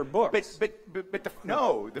to order if they're them. books. But the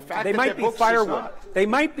fact they that might they're be books firewood. is not. They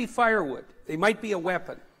might be firewood. They might be a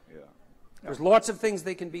weapon. Yeah. There's lots of things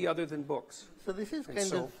they can be other than books. So this is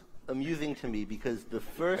kind of amusing to me because the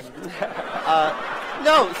first...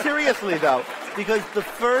 no, seriously though, because the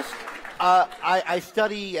first... I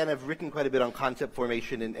study and have written quite a bit on concept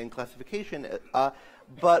formation and classification,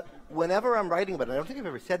 but whenever I'm writing about it, I don't think I've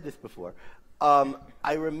ever said this before,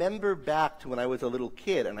 I remember back to when I was a little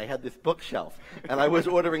kid and I had this bookshelf and I was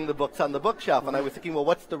ordering the books on the bookshelf and I was thinking, well,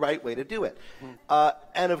 what's the right way to do it?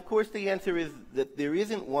 And of course the answer is that there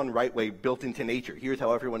isn't one right way built into nature. Here's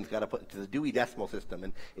how everyone's got to put it to the Dewey Decimal System,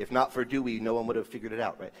 and if not for Dewey, no one would have figured it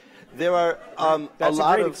out, right? There are That's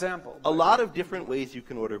a great example. A lot of different ways you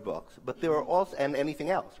can order books, but there are also, and anything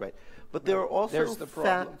else, right? But there are also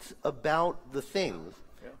facts about the things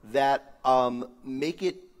that make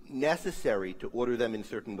it necessary to order them in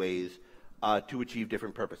certain ways to achieve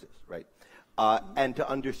different purposes, right? And to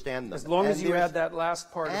understand them. As long as you add that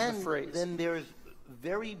last part of the phrase. Then there's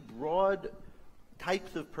very broad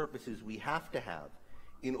types of purposes we have to have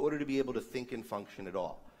in order to be able to think and function at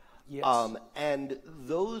all. Yes. And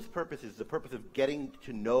those purposes, the purpose of getting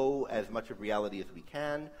to know as much of reality as we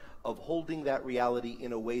can, of holding that reality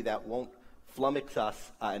in a way that won't flummox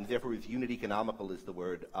us, and therefore is unit economical is the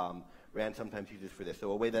word Rand sometimes uses for this.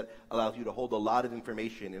 So a way that allows you to hold a lot of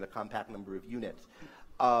information in a compact number of units.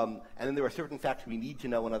 And then there are certain facts we need to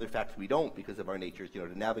know and other facts we don't because of our natures, you know,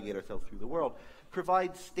 to navigate ourselves through the world,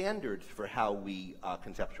 provide standards for how we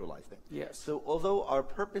conceptualize things. Yes. So although our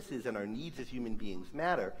purposes and our needs as human beings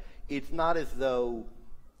matter, it's not as though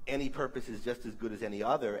any purpose is just as good as any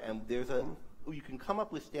other, and there's you can come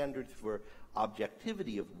up with standards for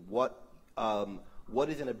objectivity of what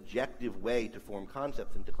is an objective way to form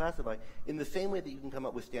concepts and to classify, in the same way that you can come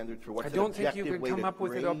up with standards for what's an objective way to I don't think you can come up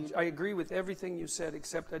with it. I agree with everything you said,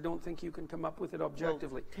 except I don't think you can come up with it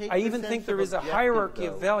objectively. Well, I even think there is a hierarchy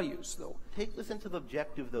of values, though. Take the sense of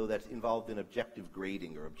objective, though, that's involved in objective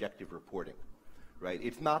grading or objective reporting, right?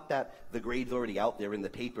 It's not that the grade's already out there in the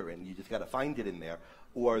paper and you just got to find it in there,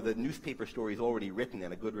 or the newspaper story's already written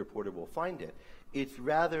and a good reporter will find it. It's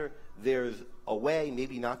rather there's a way,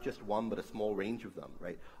 maybe not just one, but a small range of them,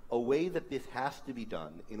 right? A way that this has to be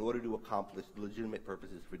done in order to accomplish legitimate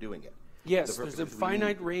purposes for doing it. Yes, there's a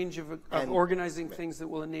finite range of organizing things that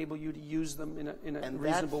will enable you to use them in a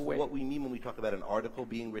reasonable way. And that's what we mean when we talk about an article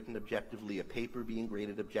being written objectively, a paper being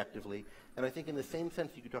graded objectively. And I think in the same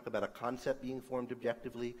sense you could talk about a concept being formed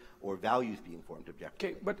objectively or values being formed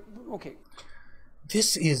objectively. Okay.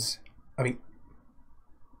 This is, I mean,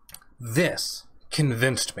 this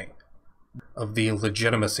convinced me of the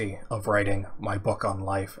legitimacy of writing my book on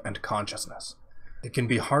life and consciousness. It can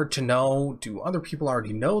be hard to know, do other people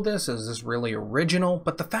already know this? Is this really original?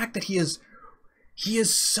 But the fact that he is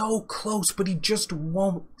so close, but he just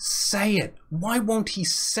won't say it. Why won't he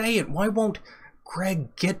say it? Why won't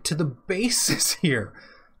Greg get to the basis here?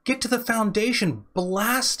 Get to the foundation.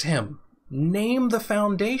 Blast him. Name the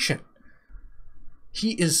foundation.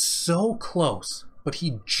 He is so close, but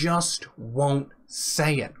he just won't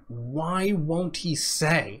say it. Why won't he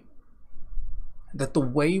say that the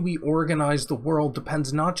way we organize the world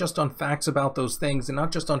depends not just on facts about those things and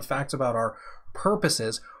not just on facts about our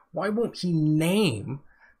purposes? Why won't he name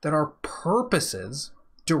that our purposes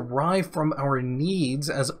derive from our needs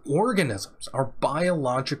as organisms, our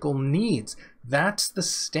biological needs? That's the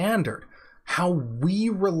standard. How we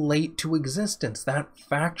relate to existence, that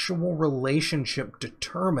factual relationship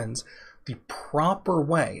determines the proper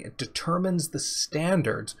way. It determines the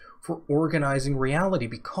standards for organizing reality,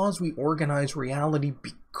 because we organize reality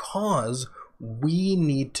because we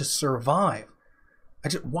need to survive.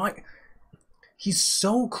 Why? He's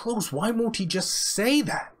so close. Why won't he just say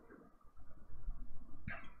that?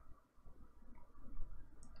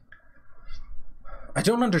 I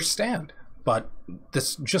don't understand, but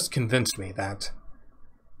this just convinced me that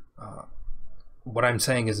what I'm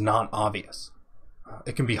saying is not obvious.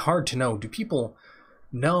 It can be hard to know. Do people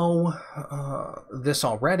know this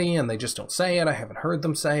already and they just don't say it? I haven't heard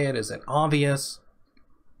them say it. Is it obvious?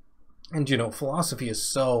 And you know, philosophy is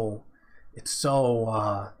so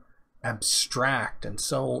abstract and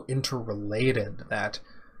so interrelated that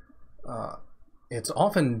it's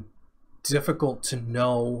often difficult to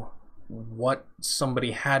know what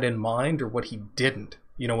somebody had in mind or what he didn't.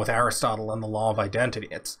 You know, with Aristotle and the law of identity,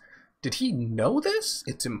 did he know this?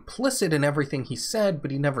 It's implicit in everything he said, but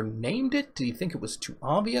he never named it. Did he think it was too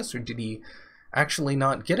obvious, or did he actually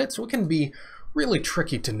not get it? So it can be really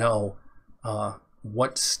tricky to know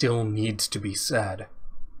what still needs to be said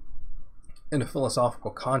in a philosophical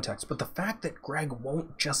context. But the fact that Greg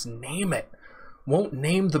won't just name it, won't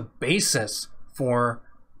name the basis for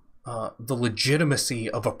the legitimacy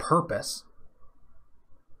of a purpose,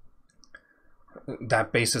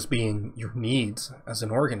 that basis being your needs as an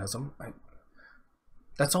organism,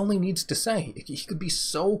 that's all he needs to say. He could be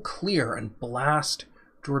so clear and blast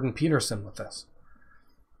Jordan Peterson with this.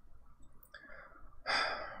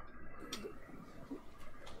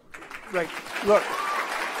 Right. Look,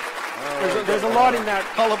 there's a lot in that.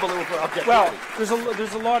 Well,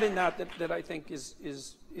 there's a lot in that I think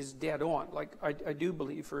is dead on. Like I do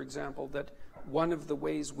believe, for example, that one of the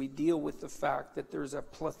ways we deal with the fact that there's a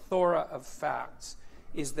plethora of facts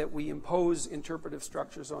is that we impose interpretive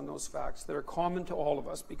structures on those facts that are common to all of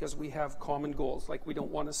us because we have common goals. Like we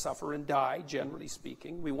don't want to suffer and die, generally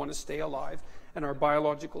speaking. We want to stay alive, and our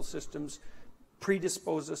biological systems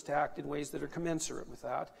predispose us to act in ways that are commensurate with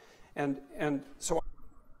that. And so...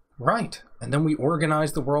 Right. And then we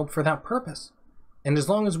organize the world for that purpose. And as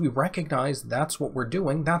long as we recognize that's what we're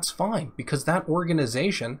doing, that's fine. Because that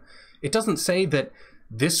organization, it doesn't say that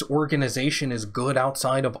this organization is good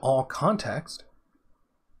outside of all context.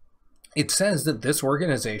 It says that this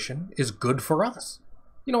organization is good for us.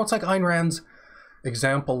 You know, it's like Ayn Rand's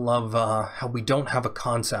example of how we don't have a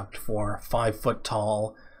concept for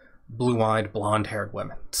 5-foot-tall, blue-eyed, blonde-haired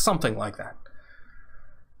women. Something like that.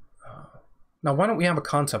 Now, why don't we have a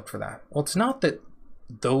concept for that? Well, it's not that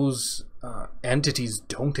those entities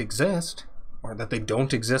don't exist, or that they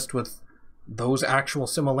don't exist with those actual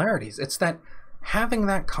similarities. It's that having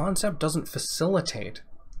that concept doesn't facilitate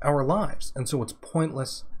our lives, and so it's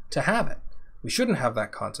pointless to have it. We shouldn't have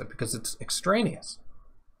that concept because it's extraneous.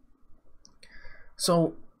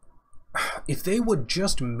 So, if they would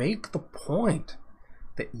just make the point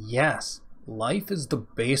that yes, life is the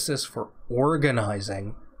basis for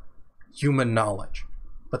organizing human knowledge,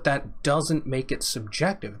 but that doesn't make it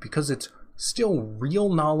subjective because it's still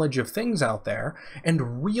real knowledge of things out there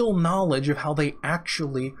and real knowledge of how they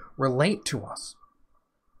actually relate to us.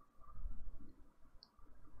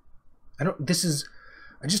 I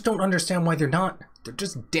just don't understand why they're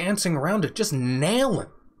just dancing around it, just nailing.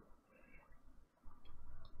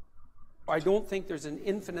 I don't think there's an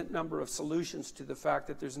infinite number of solutions to the fact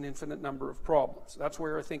that there's an infinite number of problems. That's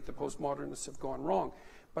where I think the postmodernists have gone wrong.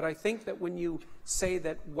 But I think that when you say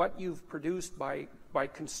that what you've produced by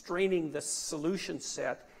constraining the solution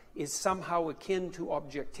set is somehow akin to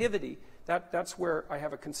objectivity, that's where I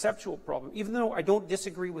have a conceptual problem, even though I don't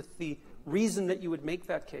disagree with the reason that you would make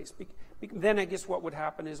that case. Then I guess what would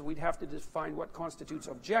happen is we'd have to define what constitutes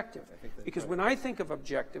objective. Because when I think of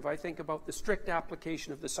objective, I think about the strict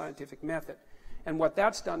application of the scientific method. And what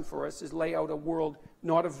that's done for us is lay out a world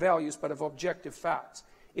not of values, but of objective facts.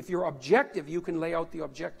 If you're objective, you can lay out the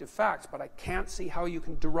objective facts, but I can't see how you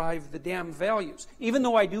can derive the damn values. Even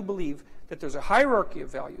though I do believe that there's a hierarchy of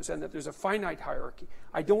values and that there's a finite hierarchy,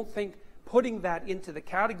 I don't think putting that into the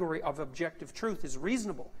category of objective truth is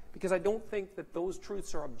reasonable, because I don't think that those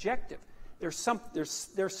truths are objective. There's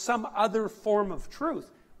some other form of truth.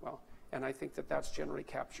 Well, and I think that that's generally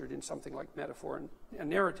captured in something like metaphor and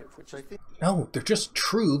narrative, which I think... No, they're just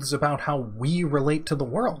truths about how we relate to the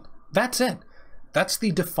world. That's it. That's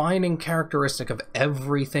the defining characteristic of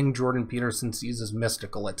everything Jordan Peterson sees as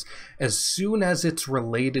mystical. It's as soon as it's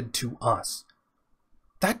related to us.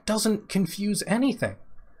 That doesn't confuse anything.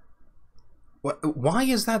 Why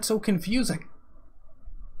is that so confusing?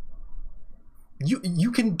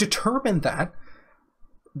 You can determine that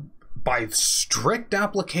by strict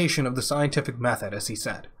application of the scientific method, as he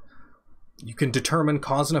said. You can determine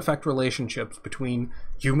cause and effect relationships between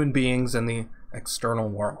human beings and the external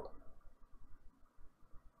world.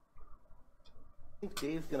 I think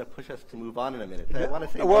Dave's going to push us to move on in a minute. I want to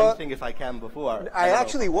say one thing if I can before. I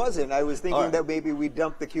actually wasn't. I was thinking that maybe we'd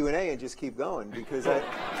dump the Q&A and just keep going, because so...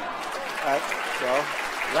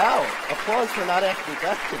 Wow, applause for not asking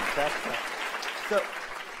questions. So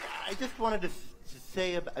I just wanted to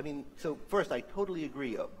say, so first, I totally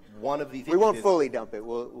agree. One of these issues we won't fully dump it.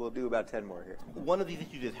 We'll do about 10 more here. One of these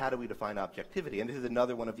issues is how do we define objectivity? And this is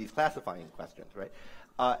another one of these classifying questions, right?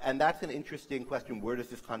 And that's an interesting question. Where does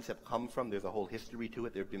this concept come from? There's a whole history to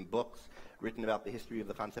it. There have been books written about the history of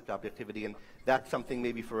the concept of objectivity, and that's something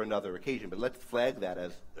maybe for another occasion. But let's flag that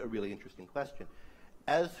as a really interesting question.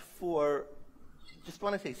 As for, just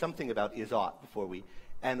want to say something about is-ought before we,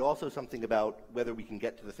 and also something about whether we can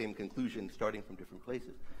get to the same conclusion starting from different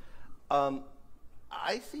places.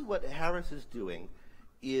 I see what Harris is doing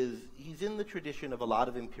is he's in the tradition of a lot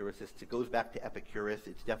of empiricists. It goes back to Epicurus.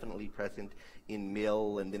 It's definitely present in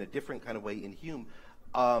Mill and in a different kind of way in Hume,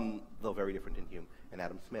 though very different in Hume and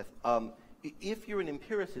Adam Smith. If you're an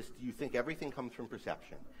empiricist, you think everything comes from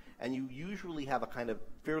perception. And you usually have a kind of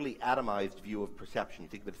fairly atomized view of perception. You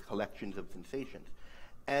think of it as collections of sensations.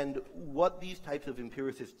 And what these types of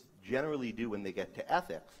empiricists generally do when they get to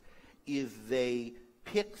ethics is they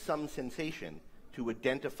pick some sensation to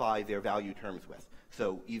identify their value terms with.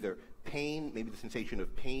 So either pain, maybe the sensation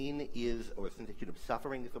of pain is, or the sensation of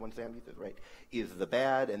suffering is the one Sam uses, right, is the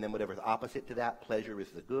bad, and then whatever's opposite to that, pleasure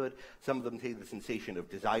is the good. Some of them say the sensation of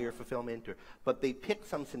desire fulfillment, but they pick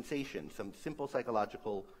some sensation, some simple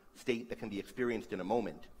psychological state that can be experienced in a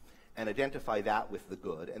moment, and identify that with the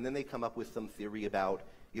good, and then they come up with some theory about,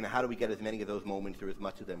 how do we get as many of those moments or as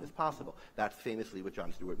much of them as possible? That's famously what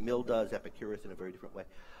John Stuart Mill does, Epicurus in a very different way.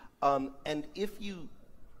 And if you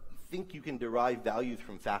think you can derive values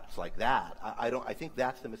from facts like that, I think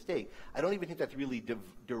that's the mistake. I don't even think that's really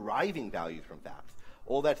deriving values from facts.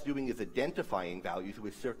 All that's doing is identifying values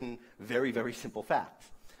with certain very, very simple facts.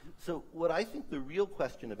 So what I think the real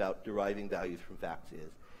question about deriving values from facts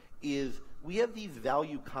is we have these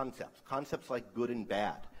value concepts like good and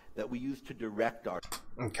bad, that we use to direct our...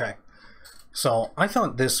 Okay. So I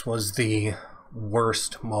thought this was the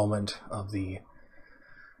worst moment of the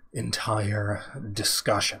entire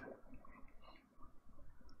discussion.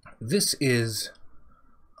 This is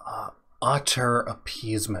utter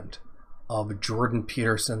appeasement of Jordan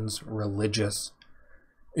Peterson's religious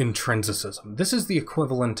intrinsicism. This is the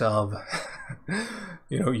equivalent of,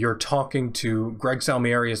 you're talking to, Greg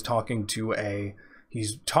Salmieri is talking to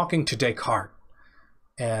he's talking to Descartes,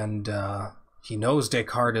 and he knows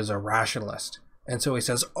Descartes is a rationalist. And so he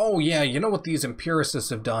says, oh yeah, you know what these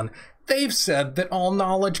empiricists have done? They've said that all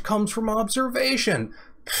knowledge comes from observation.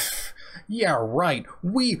 Pfft, yeah, right.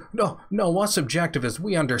 No, us objectivists,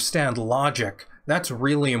 we understand logic. That's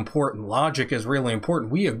really important. Logic is really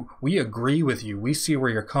important. We agree with you. We see where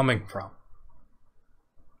you're coming from.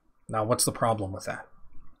 Now, what's the problem with that?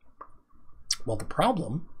 Well, the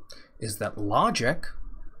problem is that logic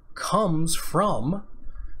comes from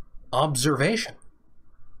observation.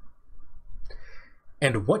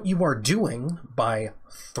 And what you are doing by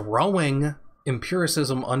throwing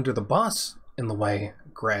empiricism under the bus in the way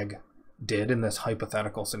Greg did in this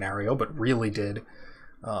hypothetical scenario, but really did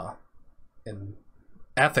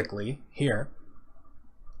ethically here,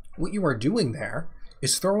 what you are doing there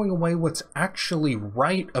is throwing away what's actually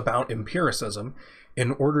right about empiricism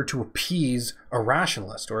in order to appease a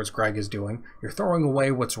rationalist, or as Greg is doing, you're throwing away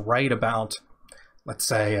what's right about, let's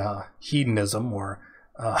say, hedonism or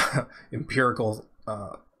empirical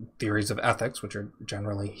theories of ethics, which are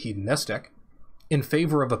generally hedonistic, in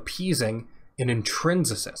favor of appeasing an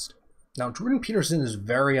intrinsicist. Now, Jordan Peterson is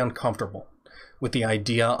very uncomfortable with the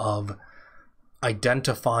idea of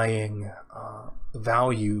identifying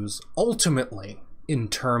values ultimately in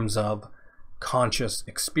terms of conscious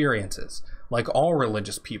experiences, like all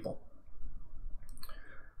religious people.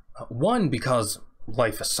 One, because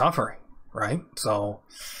life is suffering, right? So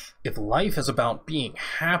if life is about being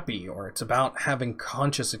happy, or it's about having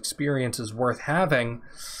conscious experiences worth having,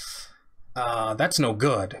 that's no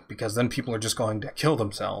good, because then people are just going to kill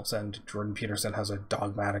themselves, and Jordan Peterson has a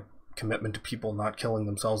dogmatic commitment to people not killing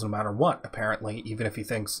themselves no matter what, apparently, even if he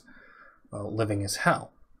thinks living is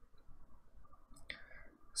hell.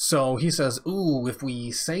 So he says, ooh, if we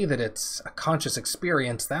say that it's a conscious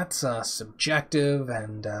experience, that's subjective,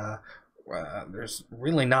 and there's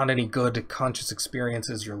really not any good conscious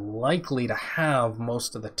experiences you're likely to have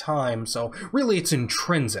most of the time, so really it's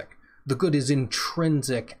intrinsic. The good is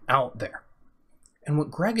intrinsic out there. And what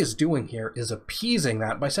Greg is doing here is appeasing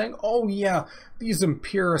that by saying, oh yeah, these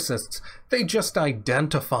empiricists, they just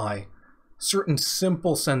identify certain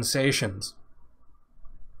simple sensations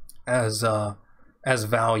as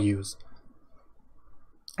values.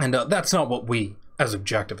 And that's not what we, as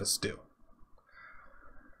objectivists, do.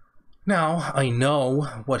 Now, I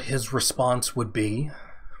know what his response would be,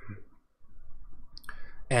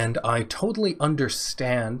 and I totally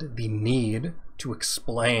understand the need to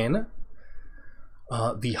explain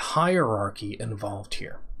the hierarchy involved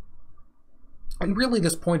here. And really,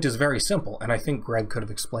 this point is very simple, and I think Greg could have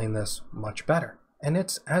explained this much better. And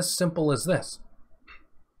it's as simple as this.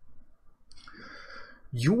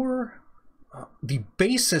 The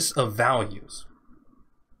basis of values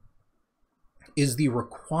is the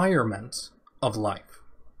requirements of life.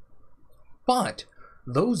 But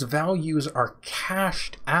those values are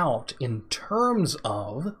cashed out in terms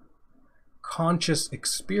of conscious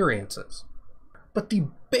experiences. But the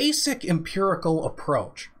basic empirical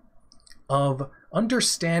approach of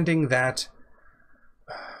understanding that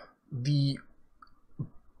the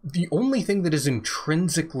only thing that is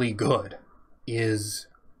intrinsically good is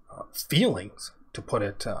feelings, to put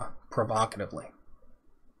it provocatively.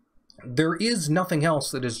 There is nothing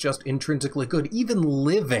else that is just intrinsically good. Even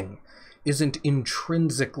living isn't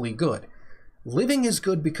intrinsically good. Living is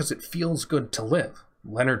good because it feels good to live.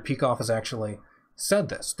 Leonard Peikoff has actually said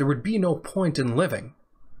this. There would be no point in living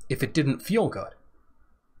if it didn't feel good.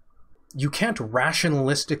 You can't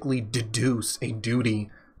rationalistically deduce a duty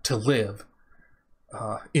to live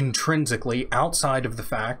intrinsically outside of the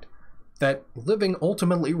fact that living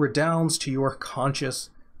ultimately redounds to your conscious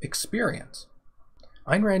experience.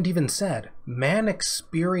 Ayn Rand even said, man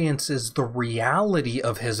experiences the reality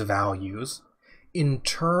of his values in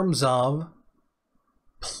terms of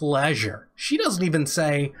pleasure. She doesn't even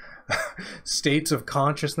say states of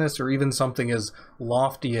consciousness or even something as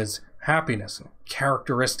lofty as happiness.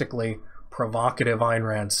 Characteristically provocative Ayn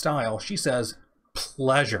Rand style, she says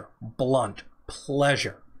pleasure, blunt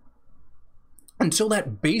pleasure. And so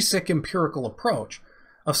that basic empirical approach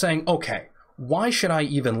of saying, okay, why should I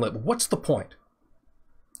even live? What's the point?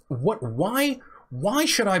 Why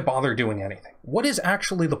should I bother doing anything? What is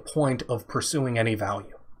actually the point of pursuing any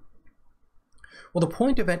value? Well, the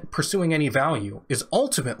point of pursuing any value is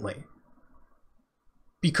ultimately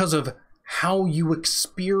because of how you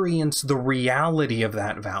experience the reality of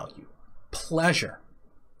that value. Pleasure.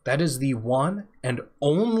 That is the one and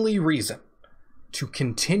only reason to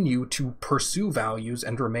continue to pursue values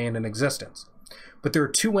and remain in existence. But there are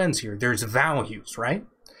two ends here. There's values, right?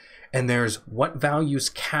 And there's what values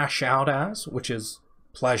cash out as, which is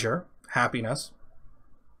pleasure, happiness,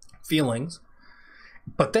 feelings.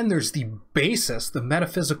 But then there's the basis, the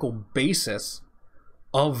metaphysical basis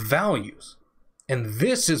of values. And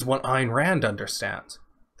this is what Ayn Rand understands,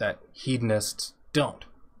 that hedonists don't.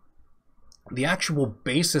 The actual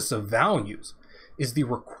basis of values is the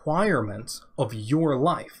requirements of your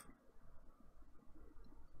life.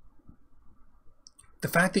 The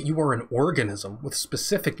fact that you are an organism with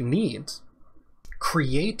specific needs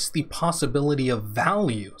creates the possibility of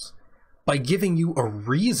values by giving you a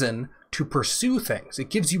reason to pursue things. It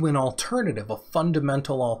gives you an alternative, a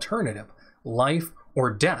fundamental alternative, life or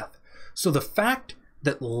death. So the fact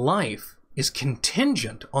that life is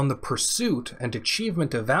contingent on the pursuit and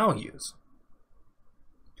achievement of values,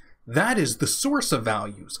 that is the source of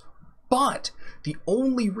values. But the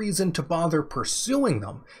only reason to bother pursuing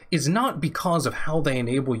them is not because of how they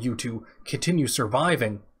enable you to continue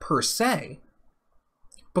surviving per se,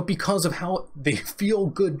 but because of how they feel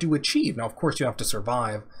good to achieve. Now, of course, you have to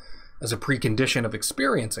survive as a precondition of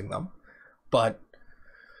experiencing them, but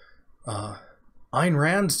Ayn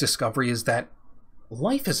Rand's discovery is that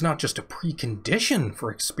life is not just a precondition for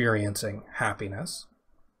experiencing happiness.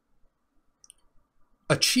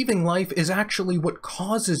 Achieving life is actually what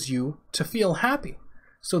causes you to feel happy.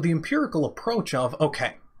 So the empirical approach of,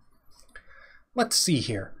 okay, let's see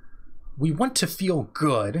here. We want to feel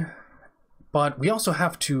good, but we also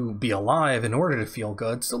have to be alive in order to feel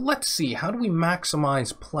good. So let's see, how do we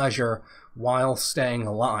maximize pleasure while staying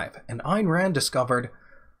alive? And Ayn Rand discovered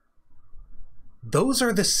those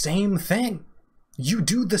are the same thing. You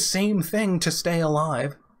do the same thing to stay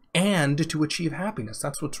alive and to achieve happiness.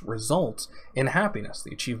 That's what results in happiness,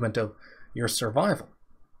 the achievement of your survival.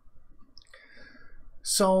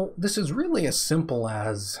 So this is really as simple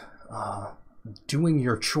as doing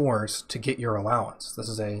your chores to get your allowance. This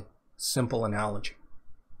is a simple analogy.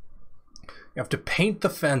 You have to paint the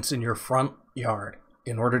fence in your front yard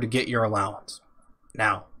in order to get your allowance.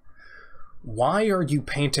 Now, why are you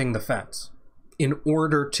painting the fence? In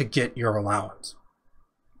order to get your allowance.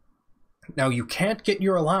 Now, you can't get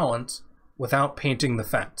your allowance without painting the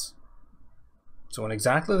fence. So in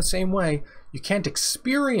exactly the same way, you can't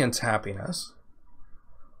experience happiness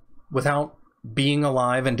without being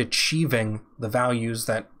alive and achieving the values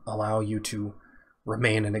that allow you to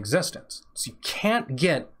remain in existence. So you can't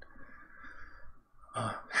get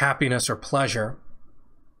happiness or pleasure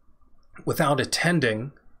without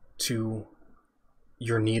attending to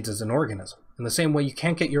your needs as an organism. In the same way, you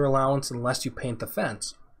can't get your allowance unless you paint the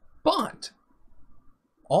fence. But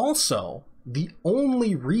also, the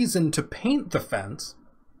only reason to paint the fence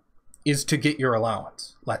is to get your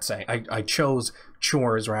allowance. Let's say I chose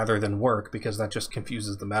chores rather than work because that just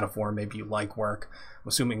confuses the metaphor. Maybe you like work. I'm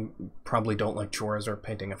assuming you probably don't like chores or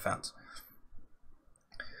painting a fence.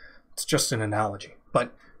 It's just an analogy.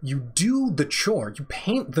 But you do the chore, you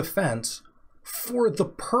paint the fence for the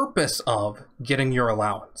purpose of getting your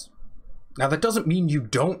allowance. Now, that doesn't mean you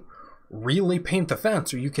don't really paint the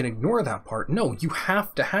fence or you can ignore that part. No, you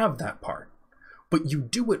have to have that part. But you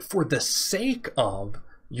do it for the sake of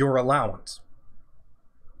your allowance.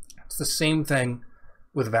 It's the same thing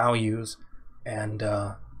with values and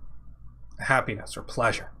happiness or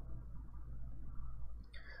pleasure.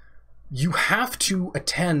 You have to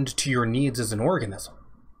attend to your needs as an organism.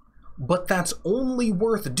 But that's only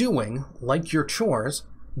worth doing, like your chores,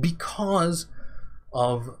 because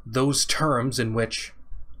of those terms in which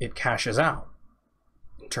it cashes out,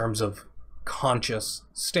 in terms of conscious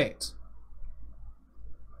states.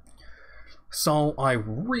 So I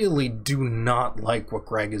really do not like what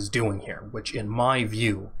Greg is doing here, which in my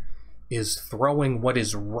view is throwing what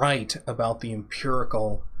is right about the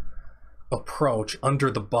empirical approach under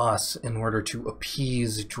the bus in order to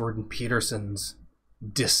appease Jordan Peterson's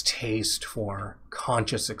distaste for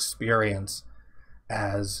conscious experience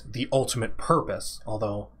as the ultimate purpose,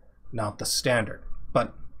 although not the standard.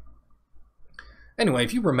 But anyway,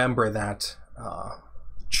 if you remember that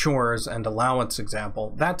chores and allowance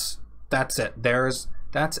example, that's it.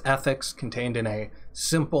 That's ethics contained in a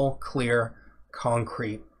simple, clear,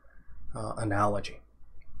 concrete analogy.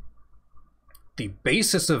 The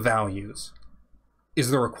basis of values is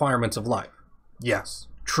the requirements of life. Yes,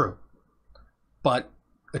 true. But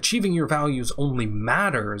achieving your values only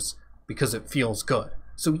matters because it feels good.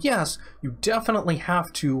 So yes, you definitely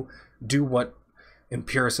have to do what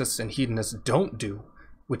empiricists and hedonists don't do,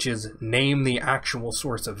 which is name the actual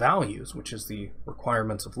source of values, which is the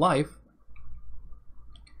requirements of life.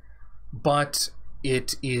 But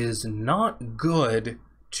it is not good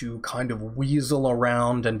to kind of weasel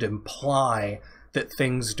around and imply that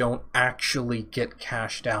things don't actually get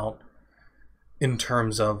cashed out in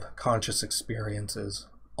terms of conscious experiences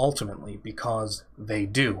ultimately, because they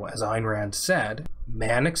do. As Ayn Rand said,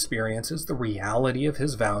 man experiences the reality of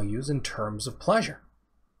his values in terms of pleasure.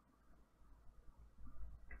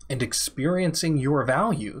 And experiencing your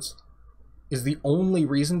values is the only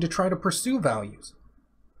reason to try to pursue values.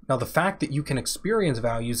 Now, the fact that you can experience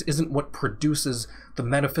values isn't what produces the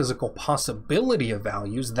metaphysical possibility of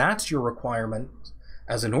values. That's your requirement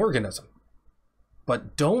as an organism.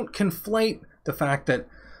 But don't conflate the fact that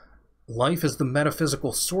life is the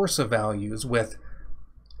metaphysical source of values with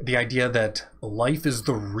the idea that life is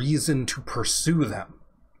the reason to pursue them,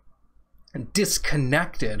 and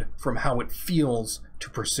disconnected from how it feels to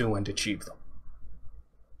pursue and achieve them.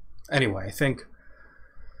 Anyway, I think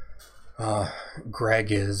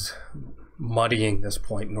Greg is muddying this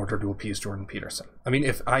point in order to appease Jordan Peterson. I mean,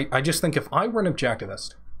 if I just think if I were an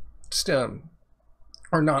objectivist, just or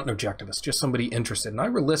not an objectivist, just somebody interested, and I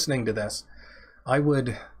were listening to this, I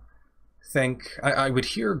would think, I would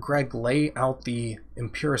hear Greg lay out the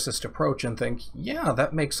empiricist approach and think, yeah,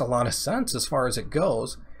 that makes a lot of sense as far as it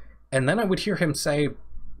goes. And then I would hear him say,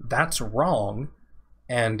 that's wrong,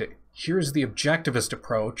 and here's the objectivist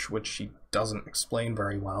approach, which he doesn't explain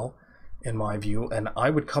very well, in my view, and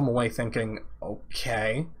I would come away thinking,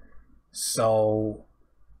 okay, so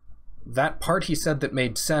that part he said that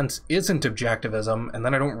made sense isn't objectivism, and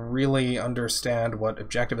then I don't really understand what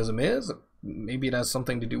objectivism is. Maybe it has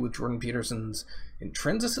something to do with Jordan Peterson's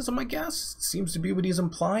intrinsicism, I guess. Seems to be what he's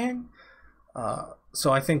implying.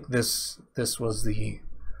 So I think this was the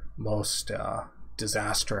most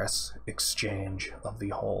disastrous exchange of the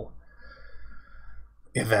whole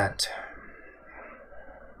event.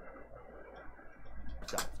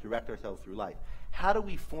 Direct ourselves through life. How do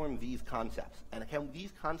we form these concepts? And can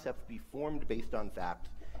these concepts be formed based on facts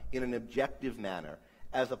in an objective manner,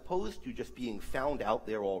 as opposed to just being found out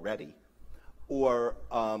there already, or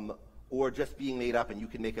just being made up, and you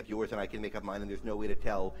can make up yours and I can make up mine, and there's no way to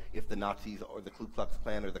tell if the Nazis or the Ku Klux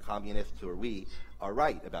Klan or the communists or we are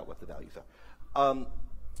right about what the values are.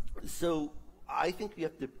 So I think we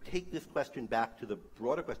have to take this question back to the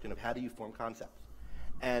broader question of how do you form concepts?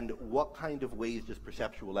 And what kind of ways does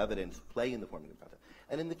perceptual evidence play in the forming of concepts?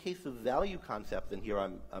 And in the case of value concepts, and here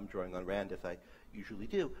I'm drawing on Rand as I usually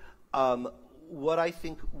do, what I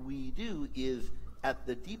think we do is, at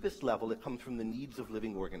the deepest level, it comes from the needs of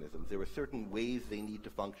living organisms. There are certain ways they need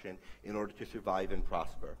to function in order to survive and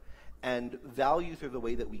prosper. And values are the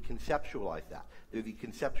way that we conceptualize that. They're the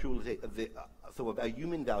conceptualization, so a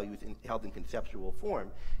human value held in conceptual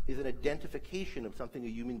form is an identification of something a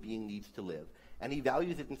human being needs to live. And he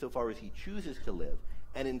values it insofar as he chooses to live,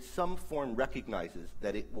 and in some form recognizes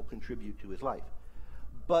that it will contribute to his life.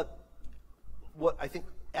 But what I think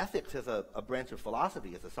ethics as a branch of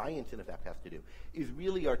philosophy, as a science in effect, has to do, is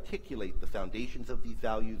really articulate the foundations of these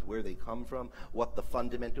values, where they come from, what the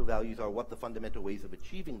fundamental values are, what the fundamental ways of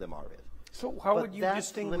achieving them are. So how would you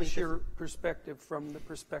distinguish your perspective from the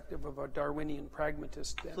perspective of a Darwinian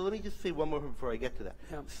pragmatist then? So let me just say one more before I get to that.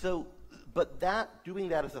 Yeah. So, but doing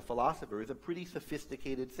that as a philosopher is a pretty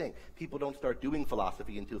sophisticated thing. People don't start doing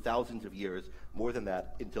philosophy until thousands of years, more than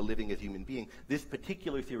that, into living as human beings. This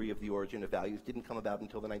particular theory of the origin of values didn't come about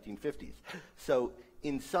until the 1950s. So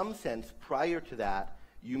in some sense, prior to that,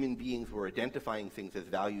 human beings were identifying things as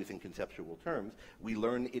values in conceptual terms. We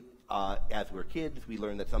learn it as we're kids. We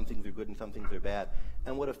learn that some things are good and some things are bad.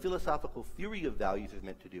 And what a philosophical theory of values is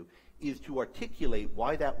meant to do is to articulate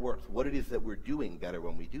why that works, what it is that we're doing better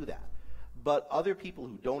when we do that. But other people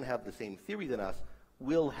who don't have the same theory than us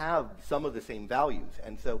will have some of the same values.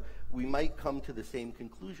 And so we might come to the same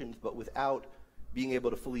conclusions, but without being able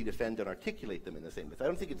to fully defend and articulate them in the same way. So I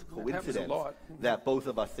don't think it's a coincidence that both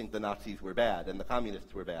of us think the Nazis were bad and the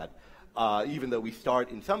communists were bad, even though we start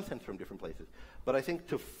in some sense from different places. But I think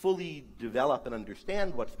to fully develop and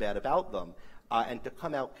understand what's bad about them, and to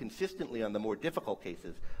come out consistently on the more difficult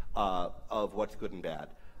cases of what's good and bad,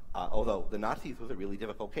 although the Nazis was a really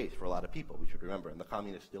difficult case for a lot of people, we should remember, and the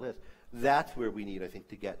communists still is. That's where we need, I think,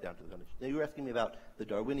 to get down to the foundation. Now, you were asking me about the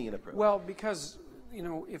Darwinian approach. Well, because, you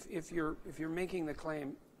know, if you're making the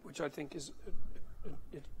claim, which I think is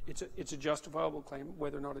it's a justifiable claim,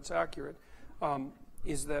 whether or not it's accurate,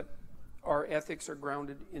 is that our ethics are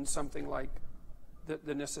grounded in something like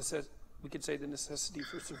the necessity, we could say the necessity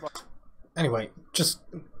for survival. Anyway, just,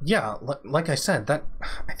 yeah, like I said,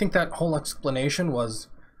 I think that whole explanation was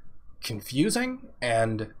confusing,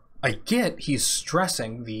 and I get he's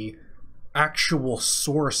stressing the actual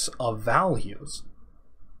source of values,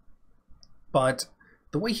 but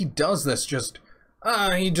the way he does this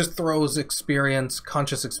he just throws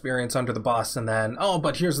conscious experience under the bus, and then, oh,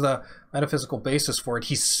 but here's the metaphysical basis for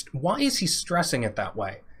it. Why is he stressing it that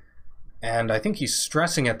way? And I think he's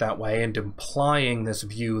stressing it that way and implying this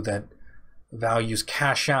view that values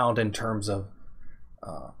cash out in terms of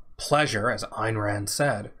pleasure, as Ayn Rand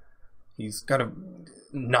said. He's kind of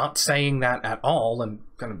not saying that at all and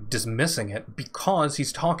kind of dismissing it because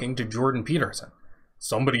he's talking to Jordan Peterson,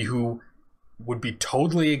 somebody who would be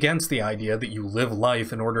totally against the idea that you live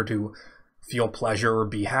life in order to feel pleasure or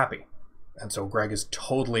be happy. And so Greg is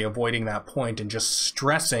totally avoiding that point and just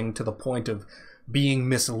stressing to the point of being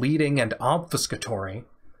misleading and obfuscatory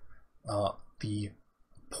the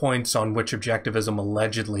points on which objectivism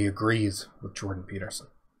allegedly agrees with Jordan Peterson.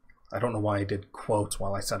 I don't know why I did quotes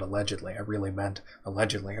while I said allegedly. I really meant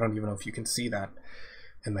allegedly. I don't even know if you can see that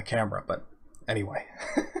in the camera, but anyway.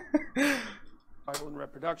 survival and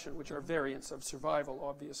reproduction, which are variants of survival,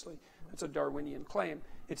 obviously. It's a Darwinian claim.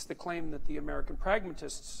 It's the claim that the American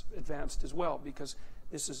pragmatists advanced as well, because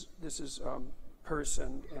this is Peirce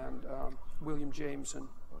and William James and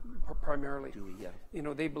primarily, you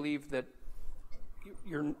know, they believe that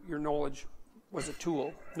your knowledge was a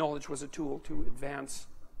tool. Knowledge was a tool to advance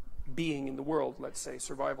being in the world, let's say,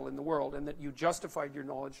 survival in the world, and that you justified your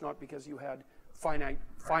knowledge not because you had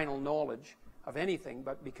final knowledge of anything,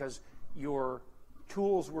 but because your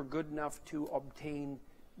tools were good enough to obtain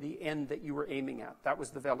the end that you were aiming at. That was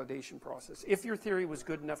the validation process. If your theory was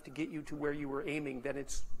good enough to get you to where you were aiming, then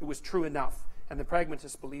it was true enough. And the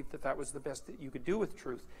pragmatists believed that that was the best that you could do with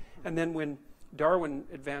truth. And then when Darwin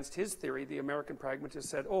advanced his theory, the American pragmatists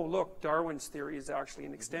said, oh, look, Darwin's theory is actually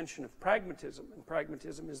an extension of pragmatism. And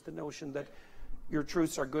pragmatism is the notion that your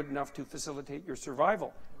truths are good enough to facilitate your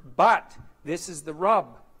survival. But this is the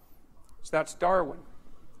rub. So that's Darwin.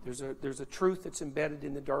 There's a truth that's embedded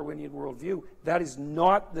in the Darwinian worldview. That is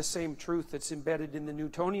not the same truth that's embedded in the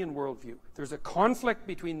Newtonian worldview. There's a conflict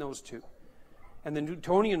between those two. And the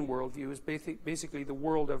Newtonian worldview is basically the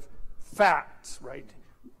world of facts, right?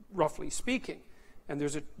 Roughly speaking. And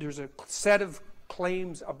there's a set of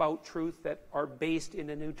claims about truth that are based in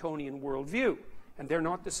a Newtonian worldview. And they're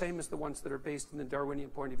not the same as the ones that are based in the Darwinian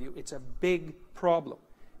point of view. It's a big problem.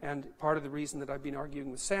 And part of the reason that I've been arguing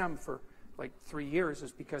with Sam for like 3 years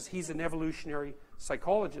is because he's an evolutionary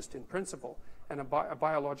psychologist in principle and a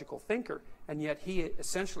biological thinker, and yet he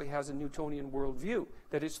essentially has a Newtonian worldview,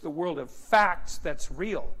 that it's the world of facts that's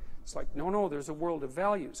real. It's like, no, there's a world of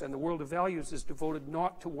values, and the world of values is devoted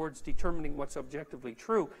not towards determining what's objectively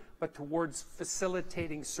true, but towards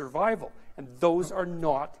facilitating survival, and those are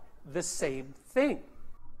not the same thing.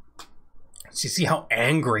 So you see how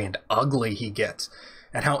angry and ugly he gets,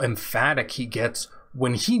 and how emphatic he gets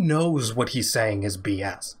when he knows what he's saying is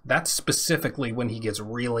BS. That's specifically when he gets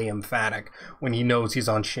really emphatic, when he knows he's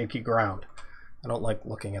on shaky ground. I don't like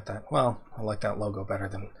looking at that. Well, I like that logo better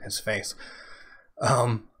than his face.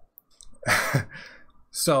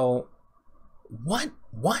 So, what?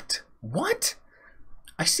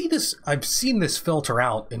 I've seen this filter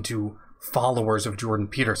out into followers of Jordan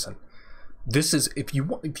Peterson. This is, if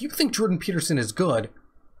you think Jordan Peterson is good,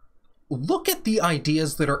 look at the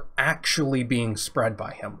ideas that are actually being spread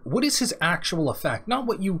by him. What is his actual effect? Not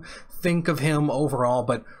what you think of him overall,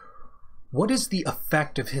 but what is the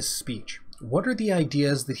effect of his speech? What are the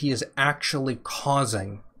ideas that he is actually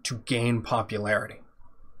causing to gain popularity?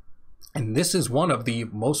 And this is one of the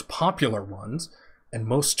most popular ones and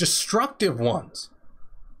most destructive ones.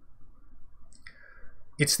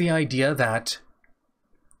 It's the idea that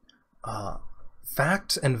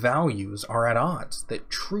facts and values are at odds, that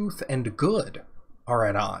truth and good are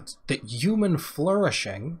at odds, that human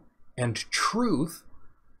flourishing and truth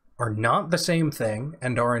are not the same thing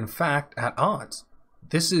and are in fact at odds.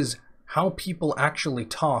 This is how people actually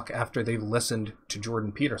talk after they've listened to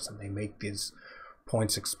Jordan Peterson. They make these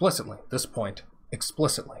points explicitly, this point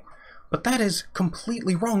explicitly. But that is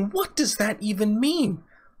completely wrong. What does that even mean?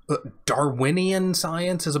 Darwinian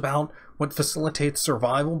science is about what facilitates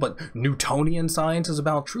survival, but Newtonian science is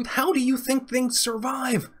about truth. How do you think things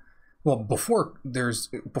survive? Well, before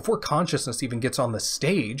consciousness even gets on the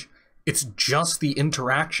stage, it's just the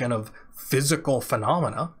interaction of physical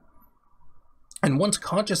phenomena. And once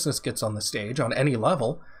consciousness gets on the stage on any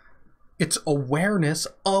level, it's awareness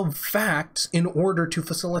of facts in order to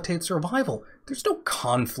facilitate survival. There's no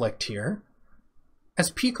conflict here.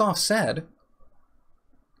 As Peikoff said,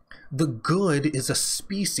 the good is a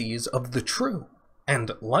species of the true,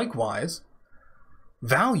 and likewise,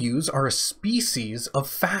 values are a species of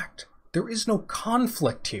fact. There is no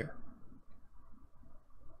conflict here.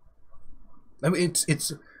 I mean,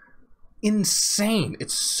 it's insane.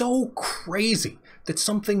 It's so crazy that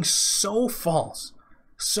something so false,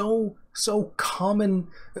 so common,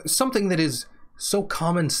 something that is so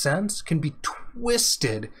common sense can be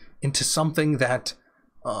twisted into something that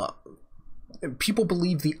people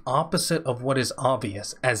believe the opposite of what is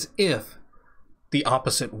obvious, as if the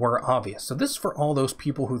opposite were obvious. So this is for all those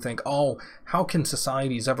people who think, oh, how can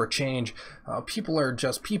societies ever change? People are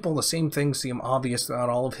just people. The same things seem obvious throughout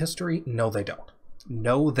all of history. No, they don't.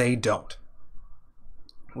 No, they don't.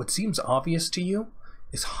 What seems obvious to you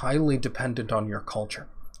is highly dependent on your culture.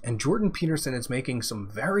 And Jordan Peterson is making some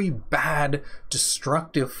very bad,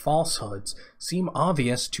 destructive falsehoods seem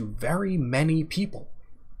obvious to very many people.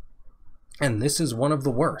 And this is one of the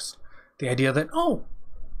worst. The idea that, oh,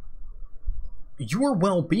 your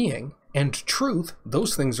well-being and truth,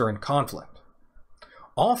 those things are in conflict.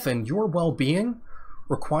 Often, your well-being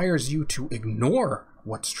requires you to ignore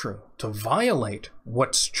what's true, to violate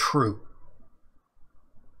what's true.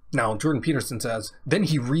 Now, Jordan Peterson says, then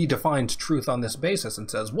he redefines truth on this basis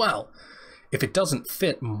and says, well, if it doesn't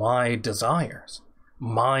fit my desires,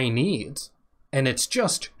 my needs, and it's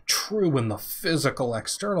just true in the physical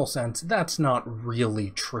external sense, that's not really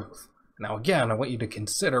truth. Now, again, I want you to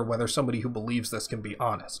consider whether somebody who believes this can be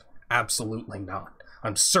honest. Absolutely not.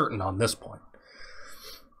 I'm certain on this point.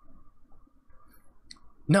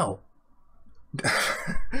 No.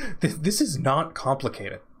 This is not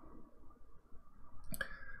complicated.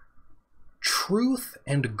 Truth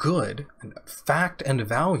and good, and fact and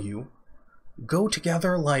value, go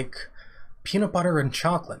together like peanut butter and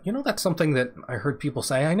chocolate. You know, that's something that I heard people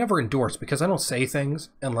say. I never endorse, because I don't say things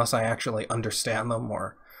unless I actually understand them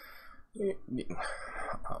or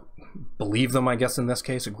believe them, I guess in this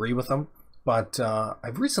case, agree with them. But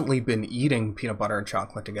I've recently been eating peanut butter and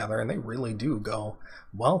chocolate together, and they really do go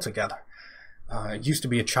well together. I used to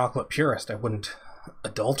be a chocolate purist. I wouldn't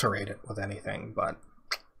adulterate it with anything, but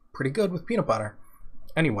pretty good with peanut butter.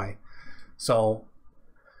 Anyway, so,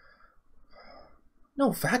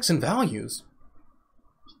 no, facts and values.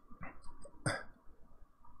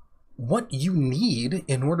 What you need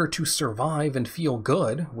in order to survive and feel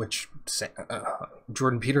good, which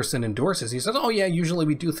Jordan Peterson endorses. He says, oh yeah, usually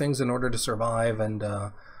we do things in order to survive and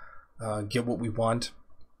get what we want.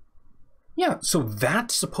 Yeah, so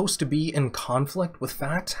that's supposed to be in conflict with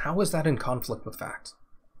facts? How is that in conflict with facts?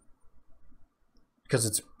 Because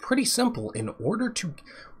it's pretty simple. In order to,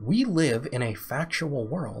 we live in a factual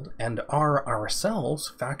world and are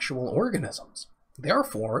ourselves factual organisms.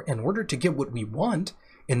 Therefore, in order to get what we want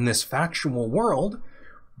in this factual world,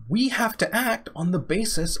 we have to act on the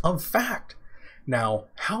basis of fact. Now,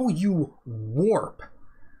 how you warp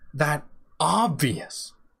that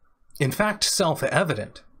obvious, in fact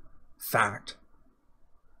self-evident, fact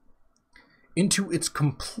into its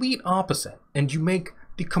complete opposite, and you make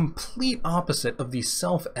the complete opposite of the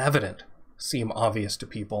self-evident seem obvious to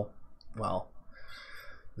people, well,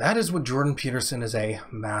 that is what Jordan Peterson is a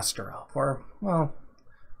master of. Or, well,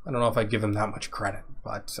 I don't know if I'd give him that much credit,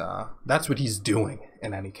 but that's what he's doing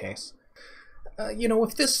in any case. You know,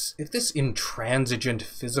 if this intransigent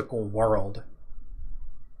physical world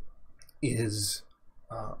is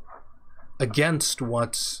against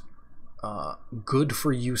what's good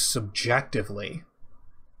for you subjectively,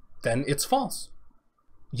 then it's false.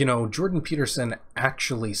 You know, Jordan Peterson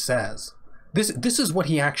actually says, this is what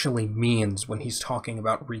he actually means when he's talking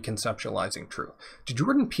about reconceptualizing truth. To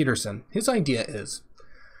Jordan Peterson, his idea is,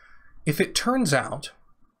 if it turns out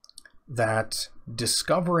that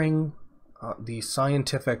discovering the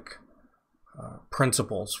scientific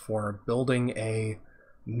principles for building a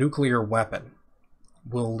nuclear weapon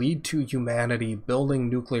will lead to humanity building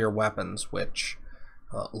nuclear weapons, which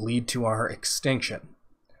lead to our extinction,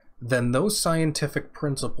 then those scientific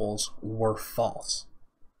principles were false.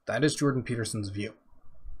 That is Jordan Peterson's view.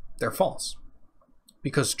 They're false.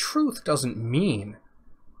 Because truth doesn't mean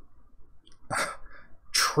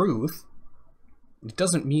truth. It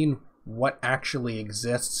doesn't mean what actually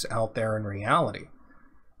exists out there in reality.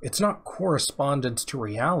 It's not correspondence to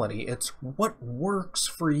reality. It's what works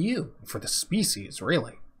for you, for the species,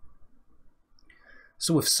 really.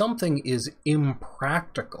 So if something is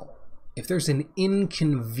impractical, if there's an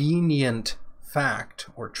inconvenient fact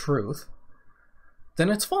or truth, then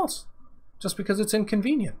it's false, just because it's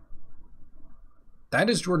inconvenient. That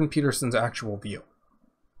is Jordan Peterson's actual view.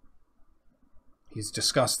 He's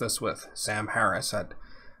discussed this with Sam Harris at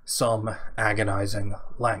some agonizing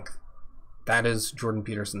length. That is Jordan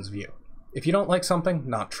Peterson's view. If you don't like something,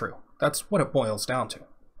 not true. That's what it boils down to.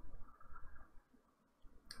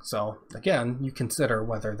 So, again, you consider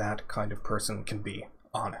whether that kind of person can be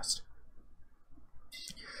honest.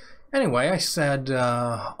 Anyway, I said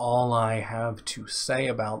all I have to say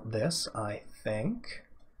about this, I think.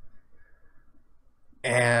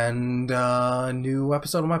 And a new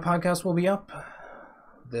episode of my podcast will be up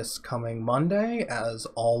this coming Monday, as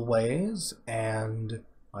always, and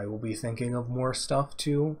I will be thinking of more stuff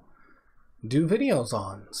to do videos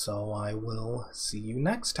on. So I will see you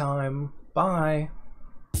next time. Bye.